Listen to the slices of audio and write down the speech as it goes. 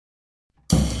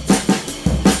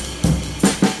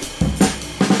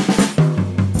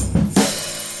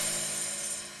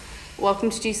Welcome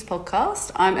to Juice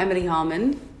Podcast. I'm Emily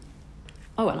Harmon.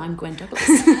 Oh, and I'm Gwen Douglas.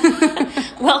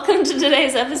 Welcome to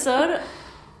today's episode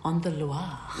on the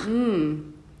Loire.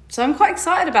 So I'm quite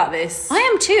excited about this. I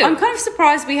am too. I'm kind of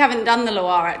surprised we haven't done the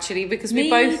Loire actually, because we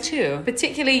both, too.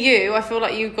 Particularly you, I feel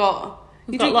like you got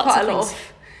do lots quite of a lot things.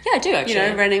 of, Yeah, I do actually. you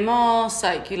know, René Moss,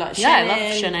 like you like Yeah, Chenin. I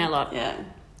love Chenin a lot. Yeah.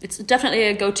 It's definitely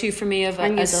a go-to for me. And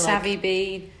your as a, Savvy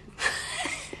Bee,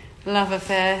 Love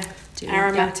Affair, Dude,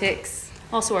 Aromatics. Yeah.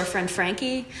 Also our friend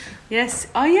Frankie. Yes.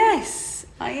 Oh, yes.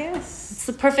 Oh, yes. It's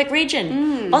the perfect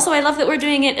region. Also, I love that we're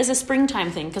doing it as a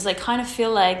springtime thing, because I kind of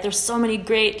feel like there's so many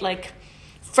great, like,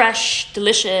 fresh,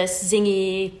 delicious,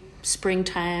 zingy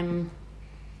springtime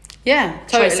Yeah,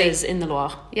 totally. choices in the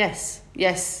Loire. Yes.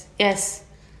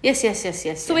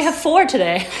 So we have 4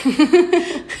 today.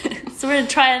 So we're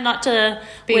trying not to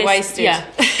Be wasted. Yeah.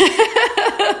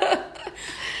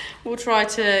 We'll try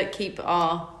to keep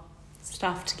our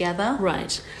stuff together.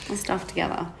 Right. Our stuff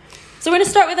together. So we're going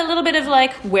to start with a little bit of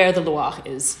like where the Loire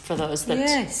is for those that...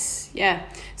 Yes. Yeah.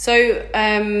 So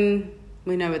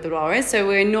we know where the Loire is. So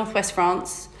we're in northwest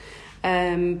France.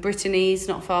 Brittany's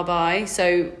not far by.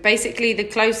 So basically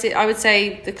I would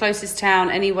say the closest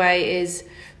town anyway is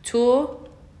Tours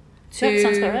to That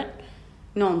sounds about right.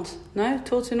 Nantes. No,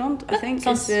 Tours to Nantes, I think,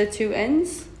 sounds- is the two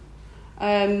ends.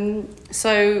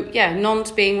 So yeah,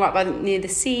 Nantes being right near the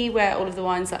sea, where all of the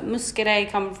wines like Muscadet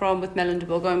come from, with Melon de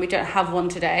Bourgogne. We don't have one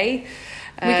today.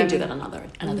 We can do that another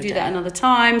We'll do day. that another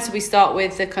time. So we start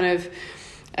with the kind of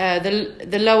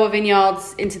the lower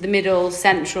vineyards into the middle,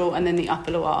 central, and then the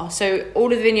upper Loire. So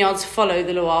all of the vineyards follow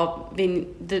the Loire.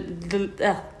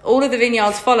 All of the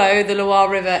vineyards follow the Loire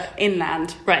River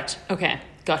inland. Right. Okay.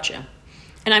 Gotcha.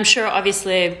 And I'm sure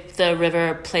obviously the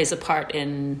river plays a part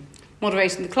in...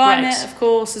 Moderating the climate, Right. of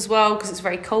course, as well, because it's a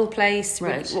very cold place,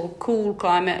 Right. or cool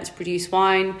climate to produce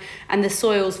wine, and the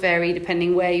soils vary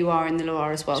depending where you are in the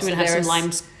Loire as well. So we're going to have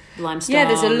some limestone. Yeah,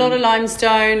 there's a lot of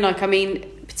limestone. Like, I mean,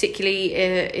 particularly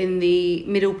in the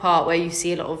middle part where you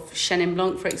see a lot of Chenin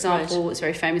Blanc, for example. Right. It's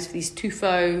very famous for these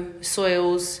tuffeau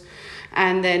soils.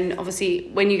 And then, obviously,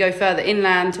 when you go further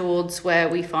inland towards where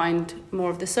we find more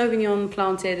of the Sauvignon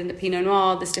planted and the Pinot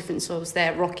Noir, there's different soils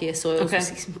there, rockier soils. Okay. We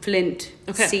see some flint,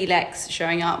 silex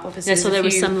showing up. Obviously, Yeah, so there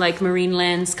was few- some like marine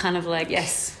lands kind of like...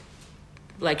 Yes.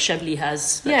 Like Chablis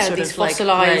has. That Yeah, sort these of like,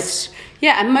 fossilised...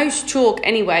 Yeah, and most chalk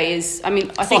anyway is... I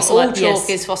mean, I think all Fossilised, chalk yes.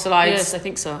 is fossilised. Yes, I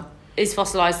think so. Is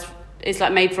fossilised. It's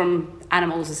like made from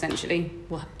animals, essentially.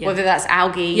 Well, yeah. Whether that's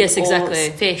algae, Yes, exactly.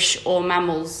 or fish, or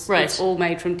mammals. Right. It's all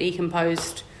made from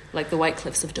decomposed... Like the White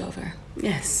Cliffs of Dover.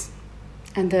 Yes.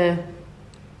 And the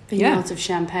vineyards of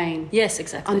Champagne. Yes,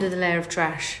 exactly. Under the layer of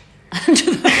trash.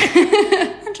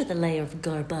 Under the layer of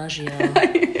garbaggio.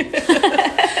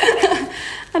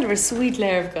 Under a sweet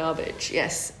layer of garbage,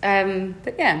 yes.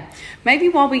 But yeah, maybe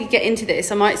while we get into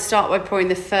this, I might start by pouring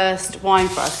the first wine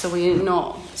for us, so we're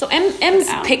not... So Em's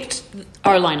Out. picked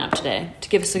our lineup today to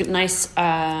give us a nice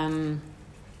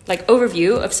like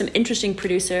overview of some interesting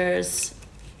producers,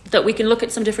 that we can look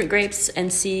at some different grapes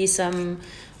and see some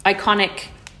iconic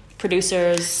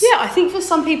producers. Yeah, I think for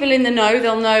some people in the know,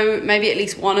 they'll know maybe at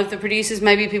least one of the producers.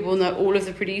 Maybe people know all of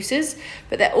the producers,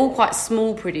 but they're all quite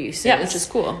small producers. Yeah, which is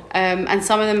cool. And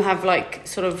some of them have like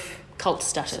sort of... Cult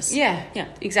status. Yeah, Yeah.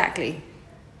 exactly.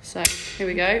 So, here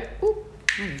we go. Ooh.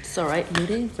 It's all right,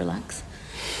 Moody, relax.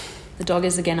 The dog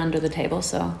is again under the table,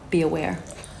 so be aware.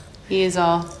 He is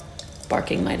our...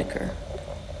 Barking might occur.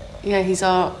 Yeah, he's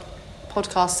our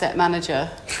podcast set manager.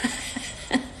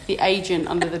 The agent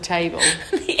under the table.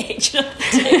 The agent of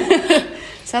the table.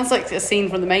 Sounds like a scene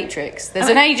from The Matrix. There's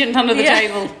an agent under the Yeah.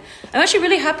 table. I'm actually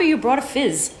really happy you brought a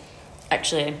fizz,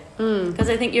 actually. Because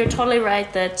I think you're totally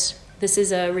right that this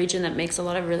is a region that makes a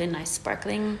lot of really nice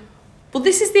sparkling. Well,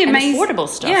 this is the And amazing... affordable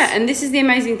stuff. Yeah, and this is the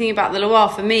amazing thing about the Loire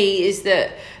for me, is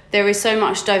that there is so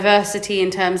much diversity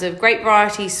in terms of grape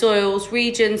variety, soils,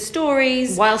 regions,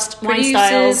 stories, Wine producers,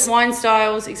 styles. wine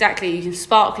styles, exactly.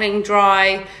 Sparkling,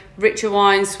 dry, richer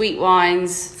wines, sweet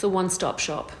wines. It's a one-stop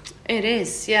shop. It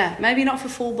is, yeah. Maybe not for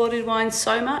full-bodied wines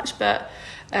so much, but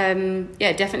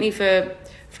yeah, definitely for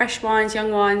fresh wines,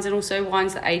 young wines, and also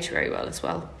wines that age very well as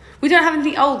well. We don't have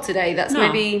anything old today. That's No.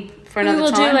 maybe for another We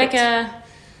will time. do like but- a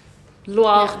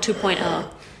Loire 2.0,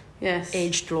 yes.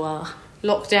 aged Loire.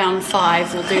 Lockdown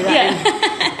 5, we'll do that.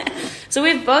 Yeah. So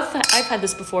I've had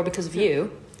this before because of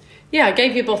you. Yeah, I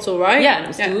gave you a bottle, right? Yeah, and it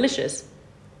was delicious.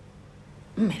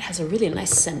 It has a really nice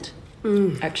scent,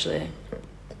 actually.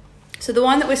 So the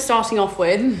wine that we're starting off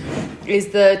with is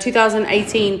the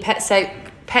 2018 Pet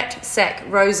Sec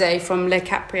Rosé from Le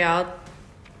Capriard.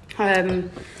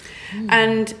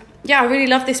 And yeah, I really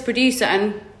love this producer,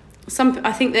 and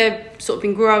I think they've sort of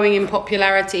been growing in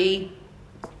popularity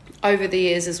over the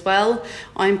years as well.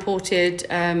 I imported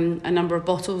a number of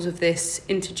bottles of this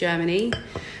into Germany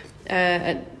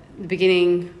at the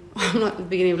beginning. Not the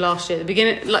beginning of last year.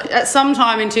 At some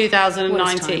time in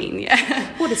 2019.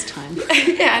 Yeah. What is time?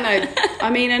 Yeah, I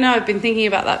know. I know. I've been thinking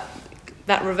about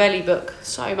that Ravelli book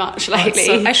so much lately.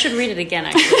 So I should read it again.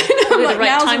 Actually, no, the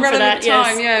right time for that.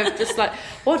 Time, yes. Yeah, just like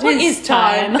what is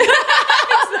time?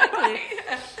 Exactly.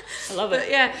 I love it. But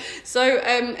yeah. So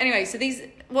anyway, so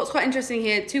what's quite interesting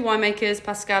here, 2 winemakers,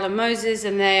 Pascal and Moses,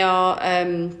 and they are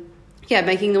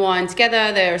making the wine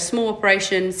together. They're a small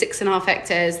operation, 6.5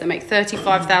 hectares. They make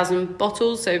 35,000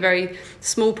 bottles, so very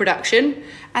small production.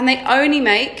 And they only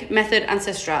make Method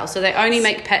Ancestral, so they only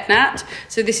make Pet Nat.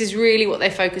 So this is really what they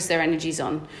focus their energies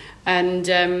on. And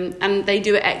they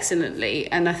do it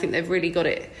excellently, and I think they've really got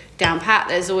it down pat.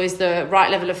 There's always the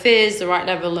right level of fizz, the right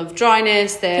level of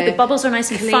dryness. The bubbles are nice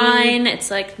and fine.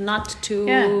 It's like not too...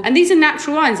 Yeah, and these are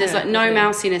natural wines. There's like no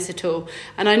mousiness at all.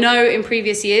 And I know in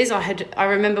previous years, I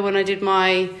remember when I did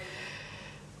my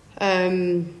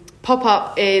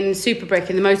pop-up in Superbrick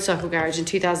in the motorcycle garage in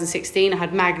 2016, I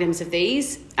had magnums of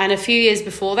these. And a few years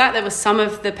before that, there was some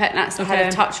of the Pet Nats that had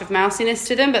a touch of mousiness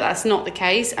to them, but that's not the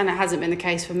case, and it hasn't been the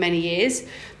case for many years.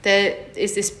 There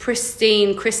is this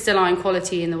pristine, crystalline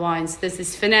quality in the wines. There's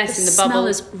this finesse in the bubble.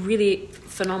 The smell is really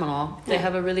phenomenal. They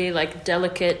have a really like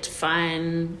delicate,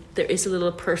 fine... There is a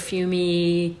little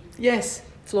perfumey... Yes.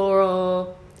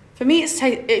 Floral... For me,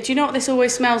 do you know what this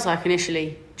always smells like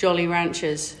initially? Jolly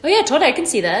Ranchers. Oh yeah, totally. I can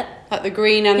see that. Like the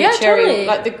green and the cherry. Totally.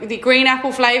 Like the green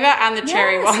apple flavour and the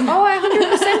cherry one. Oh, I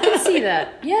 100% can see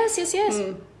that. Yes.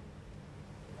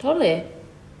 Totally.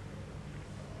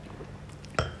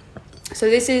 So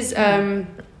this is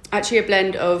actually a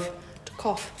blend of...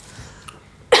 Cough.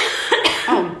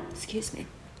 Excuse me.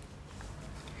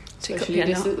 Tickled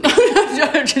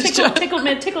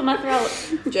my throat.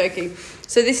 I'm joking.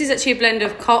 So this is actually a blend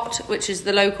of Cot, which is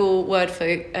the local word for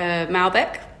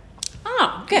Malbec.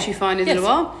 Oh, okay. Which you find in the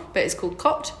Loire, but it's called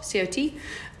Cot, C-O-T.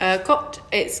 Cot,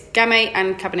 it's Gamay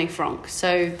and Cabernet Franc.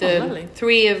 So the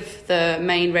 3 of the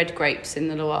main red grapes in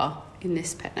the Loire in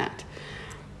this Pet Nat.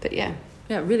 But yeah.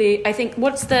 Yeah, really. I think,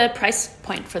 what's the price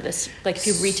point for this? Like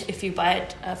if you buy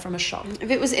it from a shop? If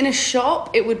it was in a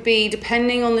shop, it would be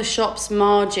depending on the shop's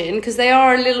margin, because they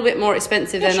are a little bit more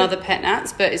expensive than other Pet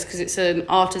Nats, but it's because it's an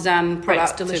artisan product. Right,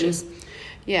 it's delicious.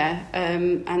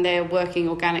 And they're working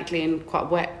organically in quite a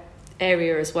wet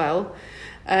area as well.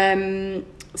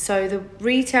 So the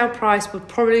retail price would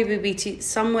probably be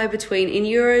somewhere between, in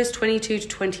euros, 22 to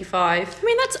 25. I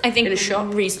mean, that's, I think, in a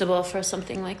shop, reasonable for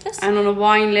something like this. And on a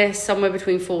wine list, somewhere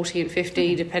between 40 and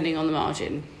 50, depending on the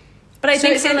margin. But I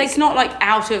think it's not like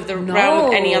out of the realm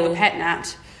of any other Pet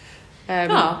Nat.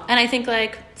 No, and I think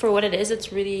like for what it is,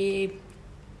 it's really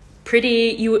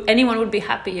pretty. Anyone would be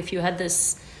happy if you had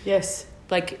this. Yes.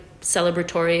 Like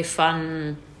celebratory,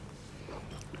 fun.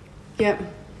 Yep.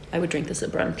 I would drink this at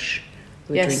brunch.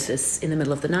 I would drink this in the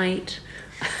middle of the night.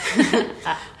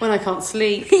 When I can't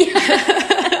sleep.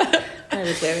 I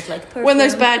would wear it like perfume. When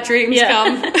those bad dreams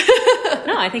come.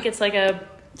 No, I think it's like a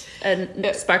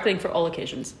sparkling for all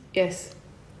occasions. Yes.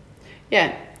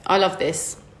 Yeah, I love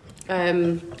this.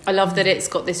 I love that it's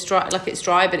got this dry, like it's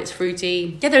dry, but it's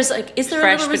fruity. Yeah, there's like, is there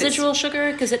a little residual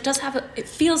sugar? Because it does have it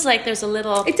feels like there's a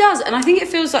little. It does, and I think it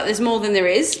feels like there's more than there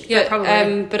is. Yeah,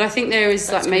 probably. But I think there is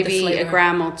like maybe a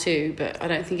gram or 2, but I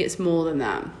don't think it's more than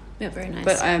that. Yeah, very nice.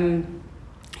 But I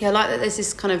like that there's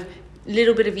this kind of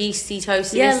little bit of yeasty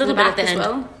toastiness. Yeah, a little bit at the end as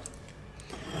well.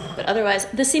 But otherwise,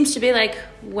 this seems to be like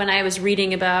when I was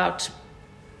reading about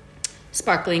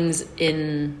sparklings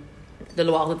in the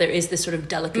Loire, there is this sort of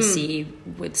delicacy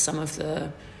with some of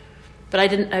the, but I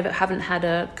haven't had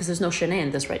because there's no Chenin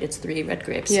in this, right? It's 3 red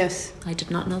grapes. Yes. I did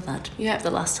not know that. Yeah.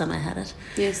 The last time I had it.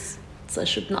 Yes. So I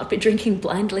should not be drinking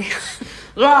blindly.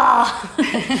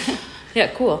 Yeah,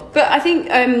 cool. But I think,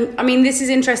 this is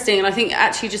interesting, and I think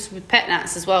actually just with Pet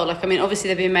Nats as well, obviously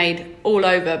they've been made all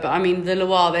over, but the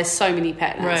Loire, there's so many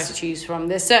Pet Nats to choose from.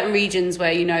 There's certain regions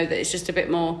where that it's just a bit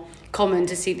more common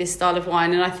to see this style of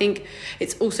wine, and I think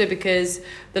it's also because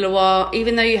the Loire,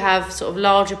 even though you have sort of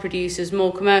larger producers,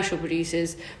 more commercial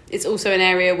producers, it's also an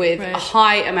area with a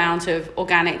high amount of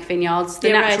organic vineyards.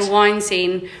 The natural wine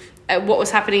scene, what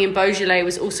was happening in Beaujolais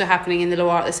was also happening in the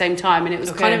Loire at the same time, and it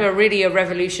was kind of a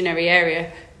revolutionary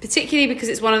area, particularly because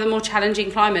it's one of the more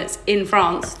challenging climates in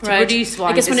France to produce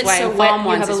wines. I guess when it's so wet, you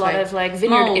have a lot of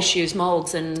vineyard issues,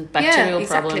 molds and bacterial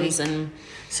problems, and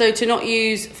so to not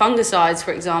use fungicides,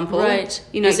 for example, it'd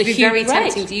be very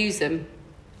tempting to use them.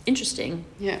 Interesting.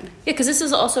 Yeah, because this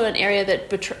is also an area that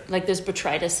there's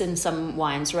botrytis in some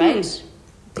wines, right?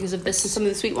 because of this. Some of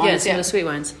the sweet wines. Yeah, some of the sweet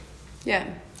wines. Yeah.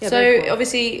 Yeah, So very cool.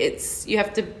 obviously you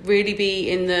have to really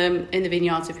be in the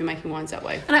vineyards if you're making wines that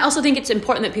way. And I also think it's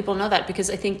important that people know that,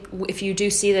 because I think if you do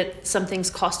see that some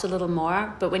things cost a little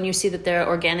more, but when you see that they're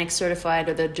organic certified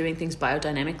or they're doing things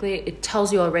biodynamically, it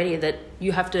tells you already that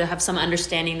you have to have some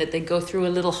understanding that they go through a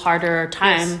little harder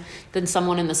time than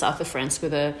someone in the south of France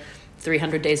with a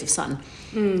 300 days of sun.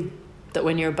 That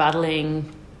when you're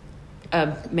battling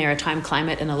a maritime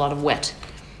climate and a lot of wet,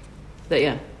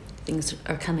 that things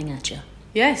are coming at you.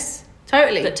 Yes,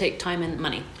 totally. That take time and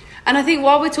money. And I think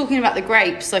while we're talking about the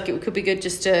grapes, like it could be good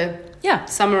just to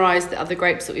summarize the other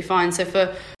grapes that we find. So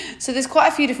there's quite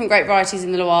a few different grape varieties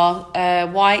in the Loire.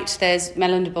 White, there's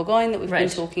Melon de Bourgogne that we've been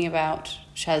talking about,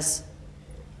 which has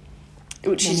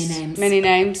many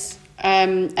names.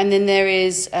 And then there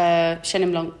is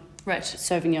Chenin Blanc,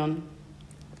 Sauvignon,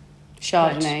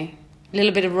 Chardonnay, a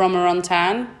little bit of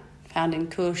Romorantin, found in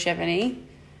Cour-Cheverny.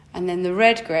 And then the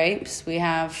red grapes, we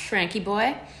have Frankie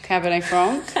boy, Cabernet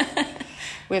Franc.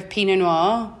 We have Pinot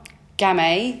Noir,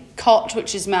 Gamay, Cotte,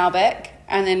 which is Malbec,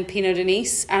 and then Pinot de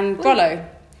Nice and Grollo.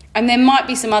 And there might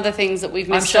be some other things that we've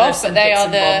missed off, but they are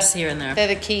here and there. They're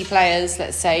the key players,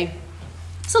 let's say.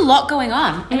 There's a lot going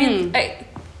on. I mean,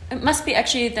 it must be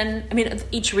actually then. I mean,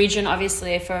 each region,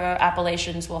 obviously, for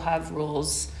appellations will have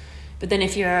rules. But then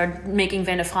if you're making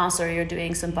Vin de France or you're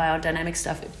doing some biodynamic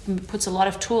stuff, it puts a lot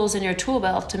of tools in your tool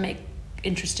belt to make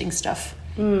interesting stuff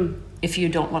if you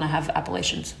don't want to have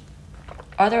appellations.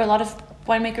 Are there a lot of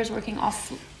winemakers working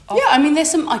off? Yeah, I mean, there's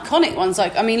some iconic ones.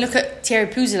 Like, I mean, look at Thierry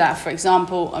Pouzelat, for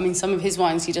example. I mean, some of his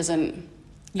wines he doesn't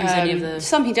use any of the...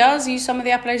 Some he does use some of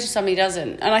the appellations, some he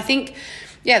doesn't. And I think,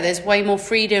 there's way more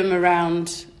freedom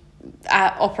around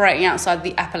operating outside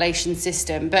the appellation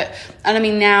system, and I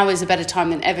mean now is a better time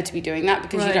than ever to be doing that,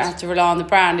 because you don't have to rely on the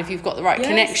brand if you've got the right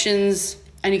connections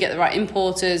and you get the right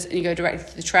importers and you go directly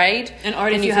to the trade. And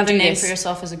Art, if you have a name for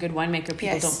yourself as a good winemaker,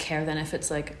 people don't care then if it's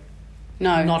like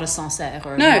not a Sancerre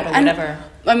or not a whatever.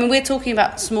 I mean, we're talking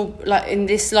about small, like in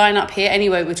this lineup here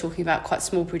anyway, we're talking about quite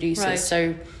small producers,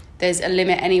 so there's a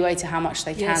limit anyway to how much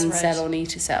they can sell or need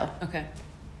to sell. Okay.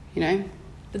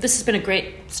 But this has been a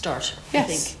great start.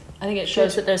 I think it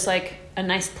shows that there's like a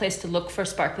nice place to look for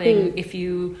sparkling if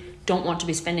you don't want to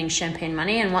be spending champagne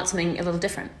money and want something a little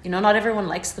different. Not everyone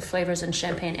likes the flavors in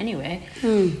champagne anyway,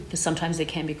 because sometimes they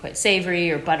can be quite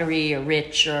savory or buttery or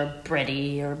rich or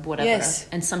bready or whatever. Yes.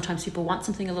 And sometimes people want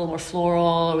something a little more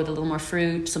floral or with a little more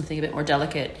fruit, something a bit more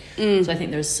delicate. So I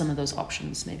think there's some of those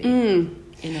options maybe in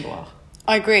the Loire.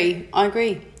 I agree.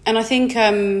 And I think...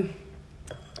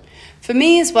 for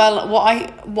me as well,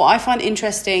 what I find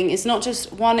interesting is not just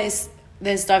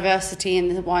there's diversity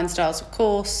in the wine styles, of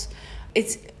course.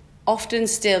 It's often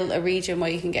still a region where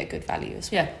you can get good value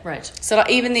as well. Yeah, right. So like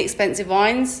even the expensive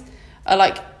wines are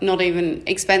like not even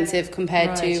expensive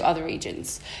compared to other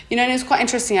regions. And it was quite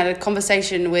interesting. I had a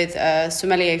conversation with a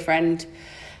sommelier friend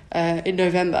in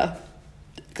November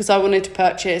because I wanted to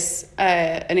purchase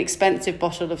an expensive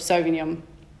bottle of Sauvignon.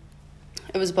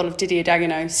 It was a bottle of Didier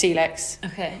Dagenau, Silex.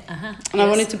 Okay, And I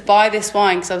wanted to buy this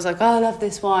wine because I was like, I love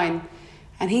this wine.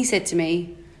 And he said to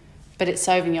me, but it's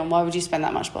Sauvignon. Why would you spend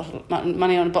that much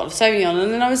money on a bottle of Sauvignon?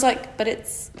 And then I was like, but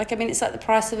it's like the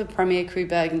price of a Premier Cru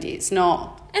Burgundy. It's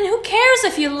not. And who cares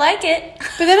if you like it?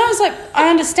 But then I was like, I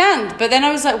understand. But then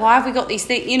I was like, why have we got these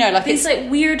things? These like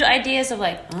weird ideas of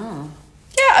like, oh.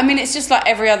 Yeah, I mean, it's just like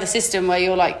every other system where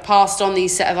you're like passed on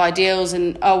these set of ideals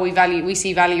and, we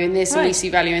see value in this and we see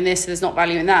value in this, so there's not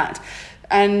value in that.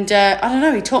 And I don't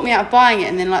know, he talked me out of buying it.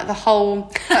 And then like the whole,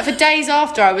 for days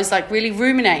after, I was like really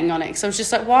ruminating on it. So I was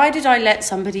just like, why did I let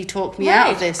somebody talk me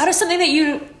out of this? Out of something that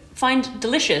you find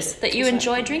delicious, that you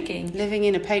enjoy drinking. Living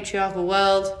in a patriarchal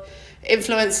world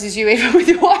influences you even with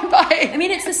your wine buying. I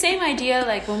mean, it's the same idea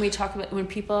like when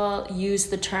people use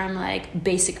the term like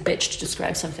basic bitch to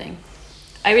describe something.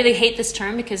 I really hate this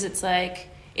term because it's like,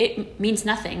 it means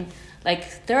nothing.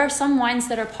 Like, there are some wines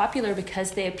that are popular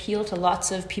because they appeal to lots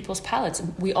of people's palates.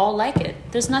 We all like it.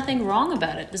 There's nothing wrong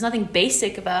about it. There's nothing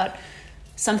basic about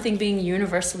something being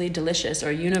universally delicious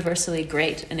or universally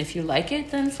great. And if you like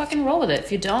it, then fucking roll with it.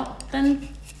 If you don't, then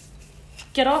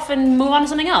get off and move on to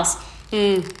something else.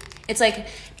 It's like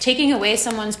taking away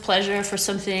someone's pleasure for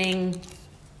something.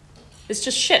 It's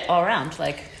just shit all around.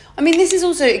 Like, I mean, this is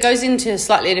also, it goes into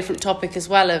slightly a different topic as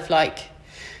well of like,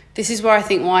 this is where I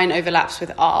think wine overlaps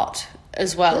with art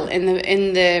as well,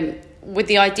 with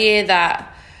the idea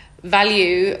that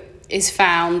value is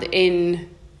found in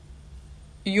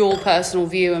your personal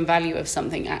view and value of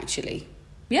something actually.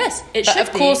 Yes, it but should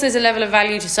of course there's a level of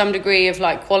value to some degree of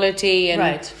like quality and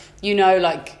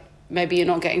like maybe you're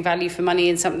not getting value for money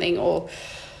in something or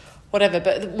whatever.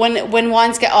 But when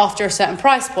wines get after a certain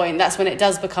price point, that's when it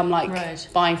does become like Right.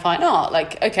 buying fine art.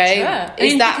 Like, okay, Sure.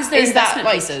 is because they're that investment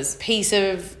like pieces. piece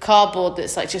of cardboard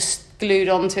that's like just glued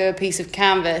onto a piece of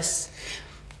canvas?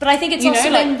 But I think it's You know,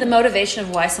 also like- then the motivation of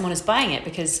why someone is buying it,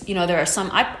 because there are some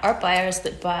art buyers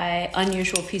that buy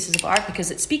unusual pieces of art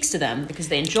because it speaks to them, because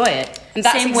they enjoy it. And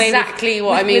that's exactly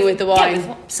what I mean with the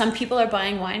wine. Some people are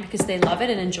buying wine because they love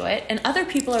it and enjoy it, and other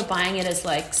people are buying it as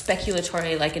like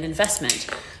speculatory, like an investment.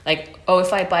 Like, oh,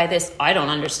 if I buy this, I don't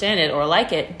understand it or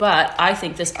like it, but I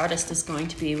think this artist is going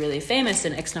to be really famous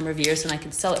in X number of years, and I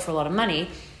can sell it for a lot of money.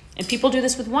 And people do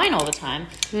this with wine all the time.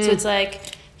 So it's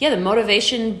like, yeah, the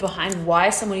motivation behind why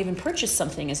someone even purchased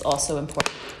something is also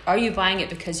important. Are you buying it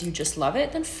because you just love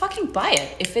it? Then fucking buy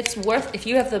it. If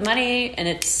you have the money and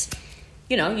it's,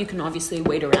 you can obviously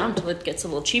wait around till it gets a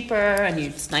little cheaper, and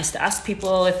it's nice to ask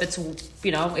people if it's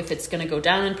going to go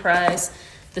down in price.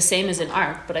 The same as in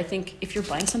art. But I think if you're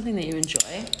buying something that you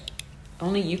enjoy,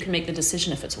 only you can make the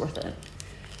decision if it's worth it.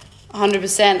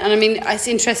 100%. And I mean, it's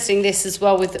interesting this as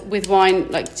well with wine,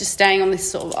 like just staying on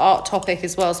this sort of art topic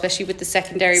as well, especially with the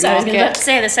secondary So I was market. going to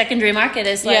say the secondary market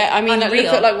is like like, unreal.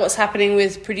 look at like what's happening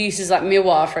with producers like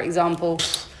Miroir, for example.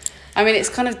 I mean, it's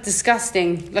kind of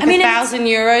disgusting. Like €1,000 for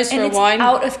and a it's wine.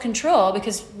 out of control,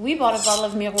 because we bought a bottle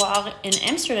of Miroir in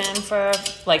Amsterdam for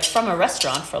from a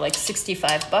restaurant for like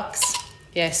 $65.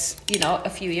 Yes. A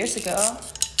few years ago.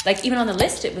 Like, even on the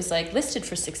list, it was like listed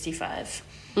for 65.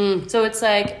 So it's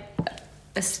like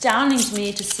astounding to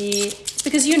me to see,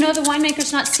 because the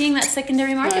winemaker's not seeing that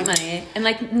secondary market money, and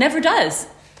like never does.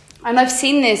 And I've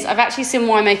seen this. I've actually seen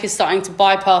winemakers starting to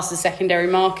bypass the secondary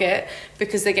market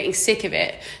because they're getting sick of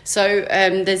it. So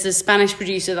there's a Spanish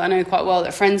producer that I know quite well,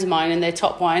 that friends of mine, and their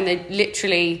top wine, they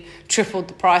literally tripled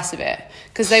the price of it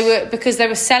because they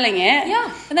were selling it.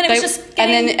 Yeah, and then it was just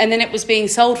getting... and then it was being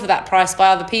sold for that price by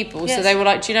other people. Yes. So they were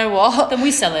like, do you know what? Then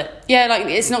we sell it. Yeah, like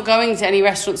it's not going to any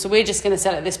restaurant, so we're just going to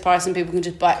sell it at this price, and people can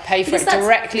just pay for it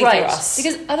directly through us.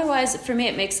 Because otherwise, for me,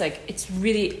 it makes it's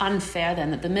really unfair then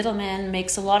that the middleman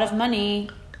makes a lot of money,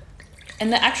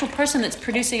 and the actual person that's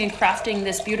producing and crafting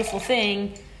this beautiful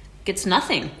thing gets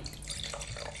nothing,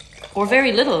 or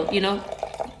very little.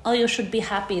 Oh, you should be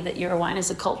happy that your wine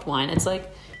is a cult wine. It's like,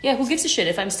 yeah, who gives a shit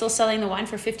if I'm still selling the wine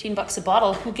for $15 a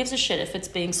bottle? Who gives a shit if it's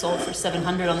being sold for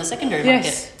 $700 on the secondary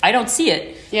market? I don't see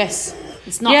it. Yes,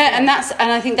 it's not. Yeah, fair.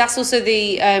 and I think that's also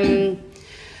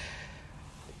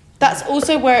that's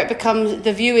also where it becomes,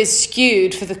 the view is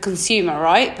skewed for the consumer,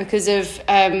 right? Because of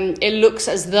it looks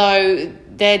as though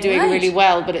they're doing really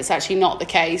well, but it's actually not the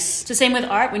case. It's the same with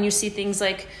art. When you see things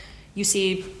like,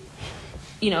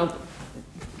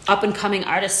 up and coming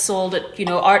artists sold at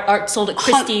art sold at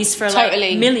Christie's for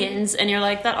like millions, and you're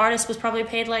like, that artist was probably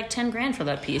paid like $10,000 for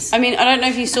that piece. I mean, I don't know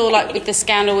if you saw like with the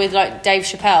scandal with like Dave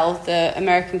Chappelle, the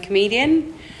American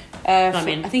comedian. I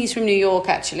think he's from New York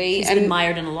actually. He's been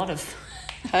mired in a lot of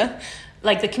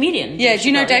like the comedian. Yeah, do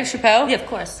you know Dave Chappelle? Yeah, of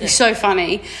course. Yeah. He's so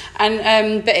funny.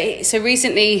 And so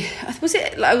recently, it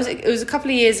was a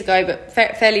couple of years ago, but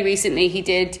fairly recently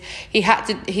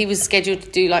he was scheduled to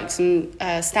do like some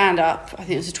stand up. I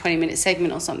think it was a 20-minute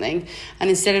segment or something, and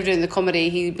instead of doing the comedy,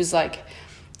 he was like,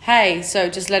 hey, so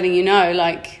just letting you know,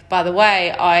 like, by the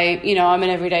way, I'm an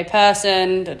everyday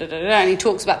person, and he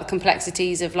talks about the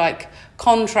complexities of like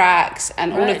contracts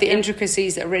and all of the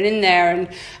intricacies that are written in there, and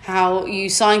how you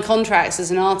sign contracts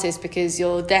as an artist because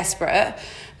you're desperate,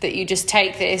 that you just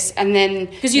take this and then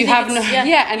you have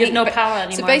no power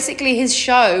anymore. So basically his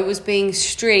show was being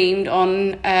streamed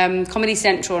on Comedy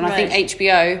Central and I think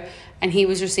HBO, and he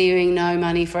was receiving no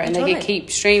money for it, and they could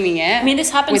keep streaming it. I mean, this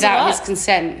happens without his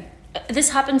consent. This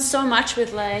happens so much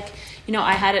with like,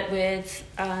 I had it with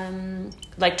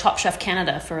like Top Chef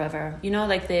Canada forever.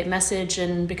 Like the message,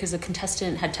 and because a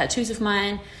contestant had tattoos of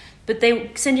mine, but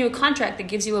they send you a contract that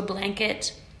gives you a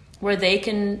blanket where they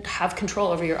can have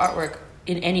control over your artwork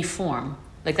in any form.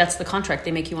 Like, that's the contract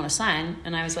they make you want to sign.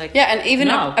 And I was like, yeah, and even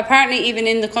apparently even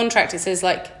in the contract it says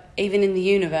like, even in the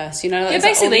universe, like,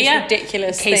 basically, all these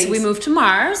ridiculous in case things. we move to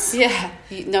Mars,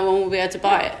 no one will be able to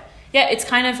buy it. Yeah, it's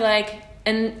kind of like.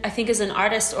 And I think as an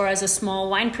artist or as a small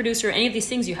wine producer, any of these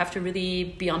things, you have to really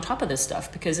be on top of this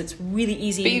stuff, because it's really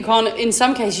easy. But you can't, in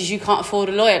some cases, you can't afford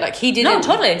a lawyer. Like he didn't. No,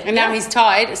 totally. And now he's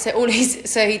tied. So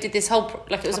he did this whole,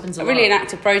 like, it was really an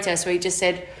act of protest where he just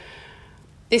said,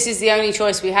 this is the only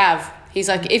choice we have. He's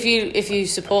like, if you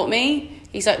support me,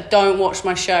 he's like, don't watch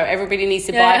my show. Everybody needs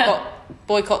to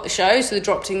boycott the show. So the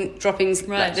droppings,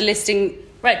 like the listing.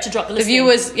 Right, to drop the listing. The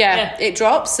viewers, it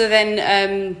drops. So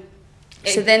then...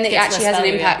 it actually has an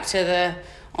impact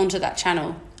onto that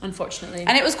channel. unfortunately.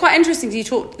 And it was quite interesting.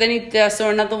 I saw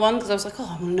another one because I was like,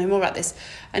 oh, I want to know more about this.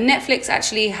 And Netflix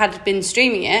actually had been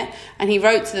streaming it, and he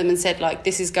wrote to them and said, like,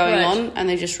 this is going on, and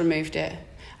they just removed it.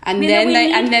 And then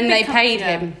they paid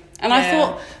him. And I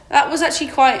thought that was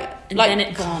actually quite... And then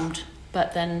it bombed.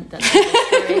 But then that's another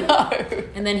story. No.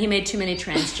 And then he made too many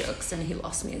trans jokes and he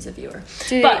lost me as a viewer.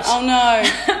 Oh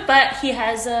no. But he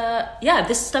has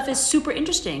this stuff is super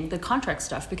interesting, the contract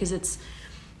stuff, because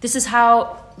this is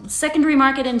how secondary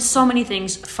market and so many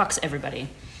things fucks everybody.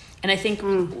 And I think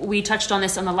we touched on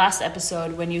this on the last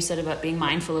episode when you said about being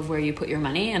mindful of where you put your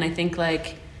money. And I think,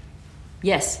 like,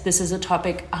 yes, this is a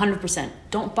topic 100%.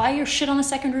 Don't buy your shit on the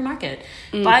secondary market.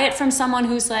 Buy it from someone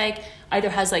who's like either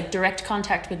has like direct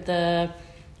contact with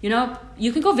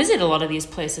you can go visit a lot of these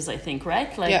places, I think,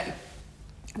 right? Like,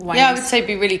 I would say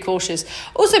be really cautious.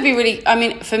 Also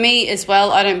for me as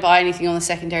well, I don't buy anything on the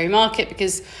secondary market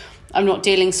because I'm not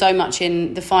dealing so much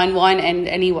in the fine wine end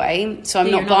anyway. So I'm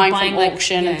not buying from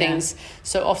auction and things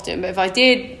so often. But if I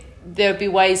did, there would be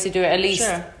ways to do it at least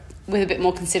with a bit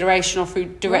more consideration or through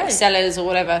direct sellers or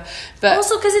whatever. But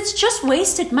also because it's just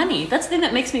wasted money. That's the thing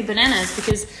that makes me bananas,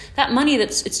 because that money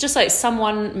it's just like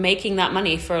someone making that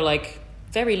money for like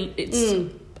a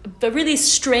really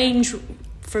strange,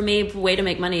 for me, way to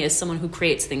make money is someone who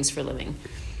creates things for a living.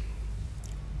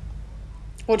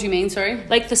 What do you mean, sorry?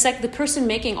 Like the person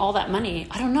making all that money,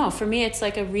 I don't know, for me it's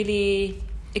like a really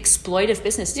exploitive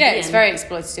business to be in. It's very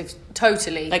exploitative,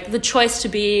 totally. Like the choice to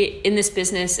be in this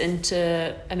business and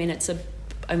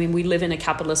we live in a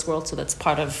capitalist world, so that's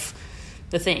part of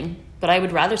the thing. But I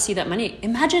would rather see that money.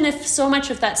 Imagine if so much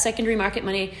of that secondary market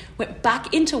money went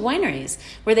back into wineries,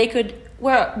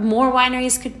 where more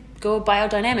wineries could go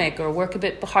biodynamic or work a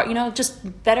bit hard,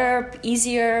 just better,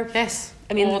 easier. Yes.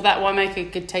 Or that winemaker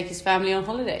could take his family on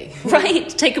holiday. Right,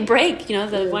 take a break. The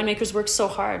winemakers work so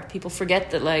hard. People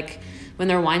forget that, like, when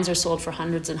their wines are sold for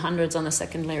hundreds and hundreds on the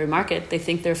secondary market, they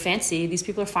think they're fancy. These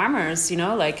people are farmers,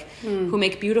 who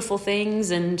make beautiful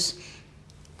things and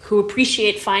who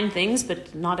appreciate fine things,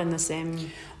 but not in the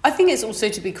same... I think it's also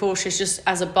to be cautious, just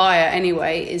as a buyer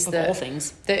anyway, all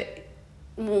things. That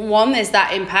one, there's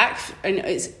that impact, and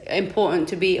it's important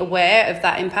to be aware of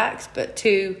that impact, but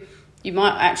two, you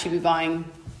might actually be buying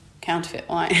counterfeit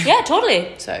wine. Yeah,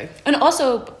 totally. So, and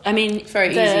also, it's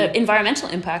very the easy. Environmental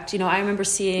impact. I remember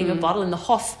seeing a bottle in the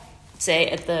Hof, say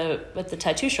at the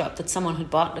tattoo shop, that someone had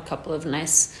bought a couple of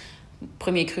nice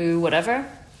Premier Cru, whatever.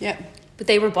 Yeah. But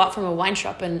they were bought from a wine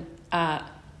shop in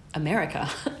America.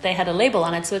 They had a label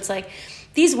on it, so it's like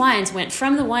these wines went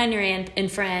from the winery in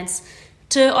France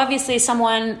to obviously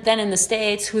someone then in the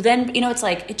States, who then it's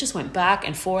like it just went back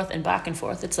and forth and back and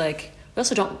forth. It's like, we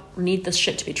also don't need this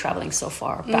shit to be traveling so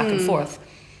far back and forth,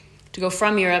 to go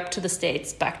from Europe to the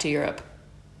States back to Europe.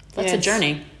 That's a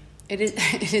journey. It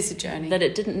is a journey that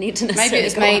it didn't need to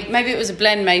necessarily maybe it was a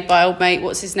blend made by old mate,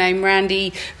 what's his name,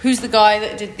 Randy, who's the guy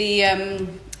that did the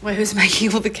who's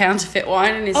making all the counterfeit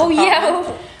wine in his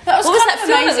apartment. That was what was that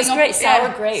film? It was great.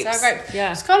 Sour grapes. Sour grapes.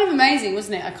 Yeah. It's kind of amazing,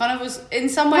 wasn't it? I kind of was, in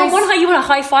some ways... Well, you want to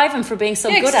high-five him for being so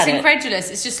good at it. It's incredulous.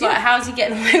 It's just like, how's he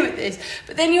getting away with this?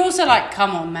 But then you're also like,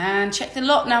 come on, man, check the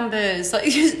lot numbers.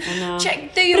 Like, just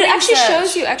check, do your research. It actually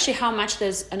shows you how much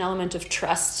there's an element of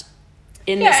trust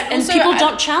in this. And people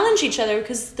don't challenge each other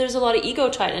because there's a lot of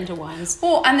ego tied into wines.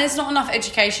 And there's not enough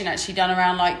education actually done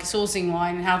around like sourcing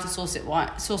wine and how to source wine.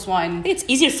 I think it's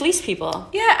easier to fleece people.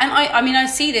 Yeah, and I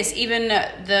see this even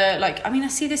I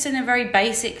see this in a very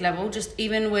basic level, just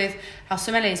even with how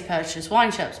sommeliers purchase,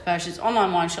 wine shops purchase,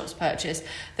 online wine shops purchase,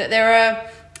 that there are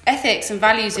ethics and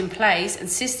values in place and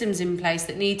systems in place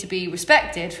that need to be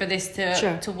respected for this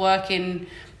to work in,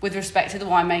 with respect to the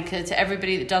winemaker, to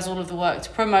everybody that does all of the work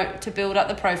to promote, to build up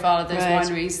the profile of those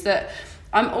wineries. That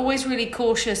I'm always really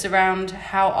cautious around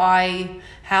how I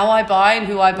buy and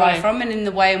who I buy from, and in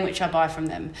the way in which I buy from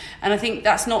them. And I think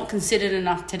that's not considered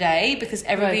enough today, because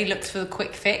everybody looks for the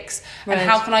quick fix and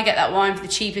how can I get that wine for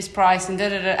the cheapest price and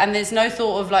and there's no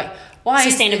thought of like, why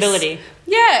sustainability.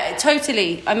 Yeah,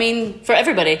 totally. I mean, for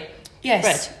everybody. Yes.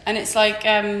 Right. And it's like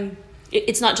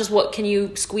it's not just what can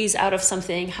you squeeze out of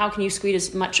something, how can you squeeze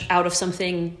as much out of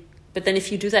something, but then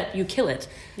if you do that, you kill it.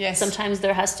 Yes. Sometimes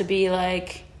there has to be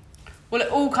like... Well,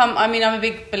 I'm a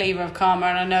big believer of karma,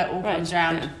 and I know it all comes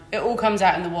around. Yeah. It all comes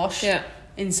out in the wash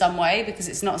in some way, because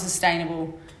it's not a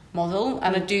sustainable model.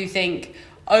 And I do think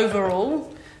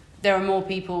overall there are more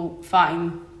people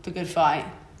fighting the good fight.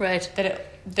 Right.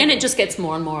 And it just gets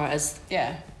more and more as...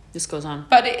 this goes on.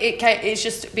 But it's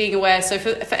just being aware. So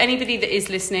for anybody that is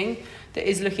listening, that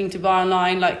is looking to buy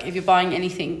online, like if you're buying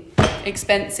anything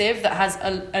expensive that has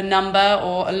a number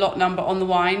or a lot number on the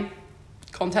wine,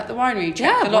 contact the winery, check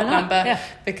Yeah, the lot why not? number, Yeah.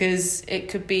 because it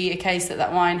could be a case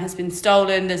that wine has been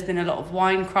stolen. There's been a lot of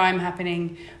wine crime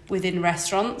happening within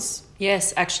restaurants.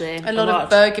 Yes, actually. A lot of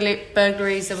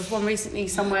burglaries. There was one recently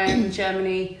somewhere in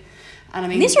Germany. And I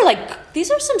mean,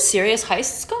 these are some serious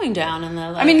heists going down, and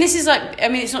they're like, I mean, this is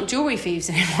it's not jewelry thieves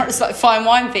anymore. It's like fine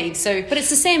wine thieves. So, but it's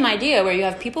the same idea where you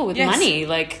have people with Yes. money,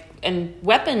 like, and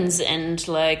weapons, and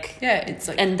like, yeah, it's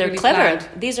like, and they're really clever. planned.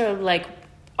 These are like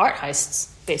art heists,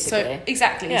 basically. So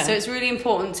exactly. Yeah. So it's really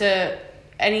important to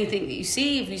anything that you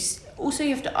see. Also,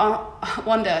 you have to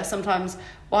wonder sometimes,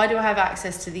 why do I have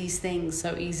access to these things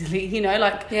so easily? You know,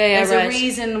 like there's right. a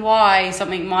reason why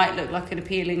something might look like an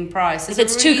appealing price. If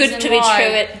There's it's a too good reason to be why-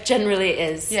 true, it generally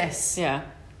is. Yes. Yeah.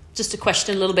 Just to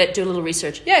question a little bit, do a little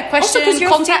research. Yeah, question, 'cause you're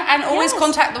contact, and always yes.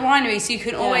 contact the winery. So you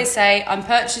can always say, I'm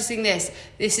purchasing this.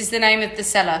 This is the name of the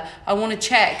seller. I want to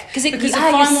check. Because the you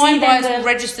fine see wine then buyers will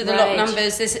register the lot right.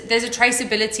 numbers. There's a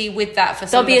traceability with that for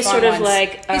There'll some be a of the sort fine of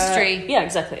wines. like history. Yeah,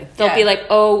 exactly. They'll Yeah. be like,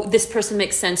 oh, this person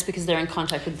makes sense because they're in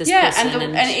contact with this person.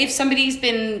 and if somebody's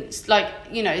been like,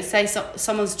 you know, say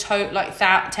someone's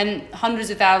hundreds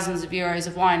of thousands of euros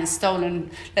of wine is stolen,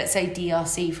 let's say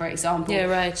DRC for example. yeah,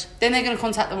 right. Then they're going to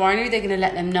contact the winery. They're going to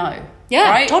let them know. Yeah,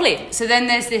 right? totally. So then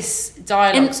there's this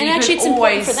dialogue. And, So and you actually, can it's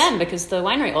always, important for them because the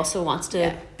winery also wants to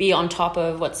Yeah. be on top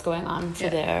of what's going on for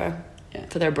Yeah.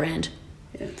 their brand.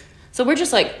 Yeah. So we're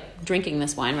just like drinking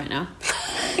this wine right now.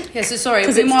 Yeah, so sorry.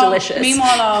 'Cause it's delicious.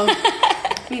 Meanwhile,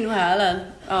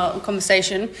 our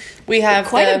conversation, we have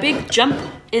Quite a big jump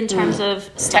in terms of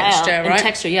style Texture, and right?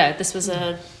 texture. Yeah, this was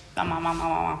a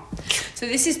So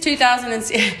this is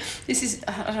 2006. This is,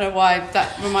 I don't know why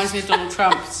that reminds me of Donald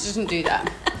Trump. Doesn't do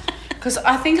that. Because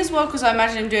I think as well, because I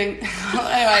imagine him doing.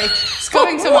 Anyway, it's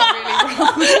going somewhere really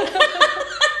wrong.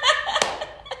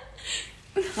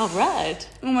 all right.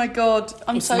 Oh my god,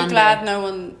 I'm It's so Monday. glad no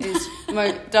one is.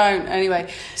 Don't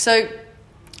anyway. So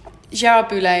Gérard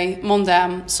Boulet,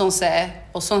 Mondam, Sancerre,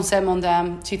 or Sancerre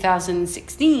Mondam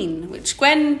 2016, which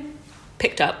Gwen,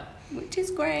 Picked up. which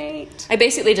is great. I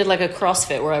basically did like a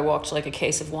CrossFit where I walked like a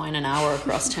case of wine an hour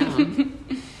across town.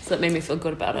 So that made me feel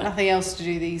good about it. Nothing else to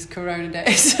do these Corona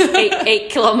days. 8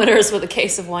 kilometers with a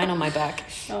case of wine on my back.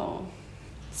 Oh,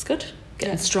 It's good.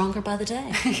 Getting Yeah. stronger by the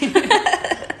day.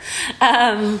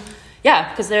 Yeah,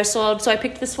 because they're sold. So I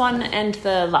picked this one and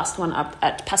the last one up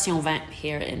at Passion Vin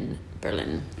here in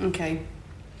Berlin. okay.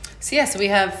 So yeah, so we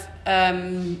have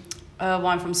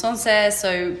wine from Sancerre,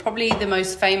 so probably the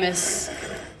most famous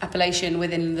appellation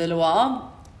within the Loire.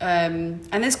 And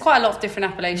there's quite a lot of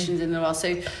different appellations in the Loire.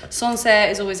 So Sancerre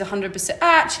is always 100%.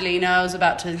 Actually, no, I was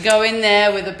about to go in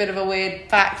there with a bit of a weird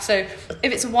fact. So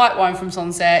if it's a white wine from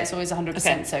Sancerre, it's always 100%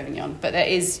 Okay. Sauvignon. But there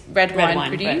is red wine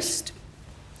produced,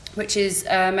 which is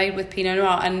made with Pinot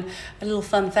Noir. And a little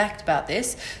fun fact about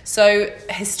this. So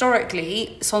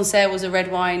historically, Sancerre was a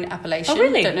red wine appellation. Oh,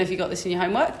 really? Don't know if you got this in your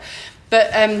homework. But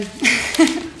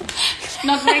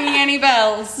not ringing any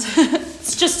bells.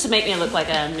 It's just to make me look like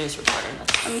a news reporter.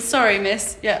 I'm sorry,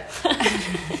 miss. Yeah.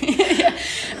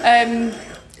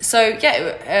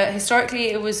 Historically,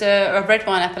 it was a red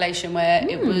wine appellation where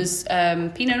it was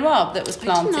Pinot Noir that was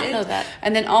planted. I did not know that.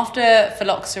 And then after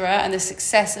Phylloxera and the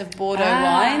success of Bordeaux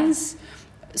wines,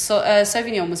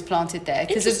 Sauvignon was planted there.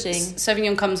 Because Interesting.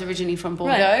 Sauvignon comes originally from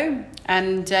Bordeaux.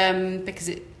 And because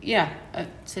it,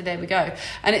 so there we go.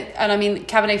 And I mean,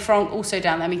 Cabernet Franc also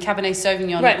down there. I mean, Cabernet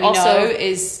Sauvignon, Right, we also- know,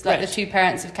 is like right. the two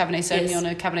parents of Cabernet Sauvignon Yes.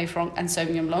 are Cabernet Franc and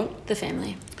Sauvignon Blanc. The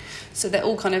family. So they're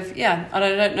all kind of, and I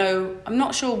don't know, I'm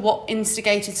not sure what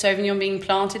instigated Sauvignon being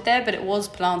planted there, but it was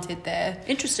planted there.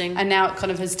 Interesting. And now it kind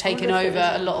of has taken wonder if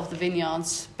over it a lot of the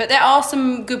vineyards. But there are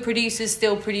some good producers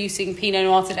still producing Pinot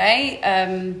Noir today,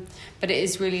 but it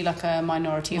is really like a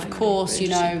minority. Of course, you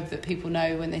know that people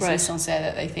know when they Right. see Sancerre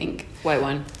that they think White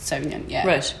wine. Sauvignon, yeah.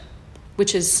 Right.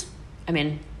 Which is, I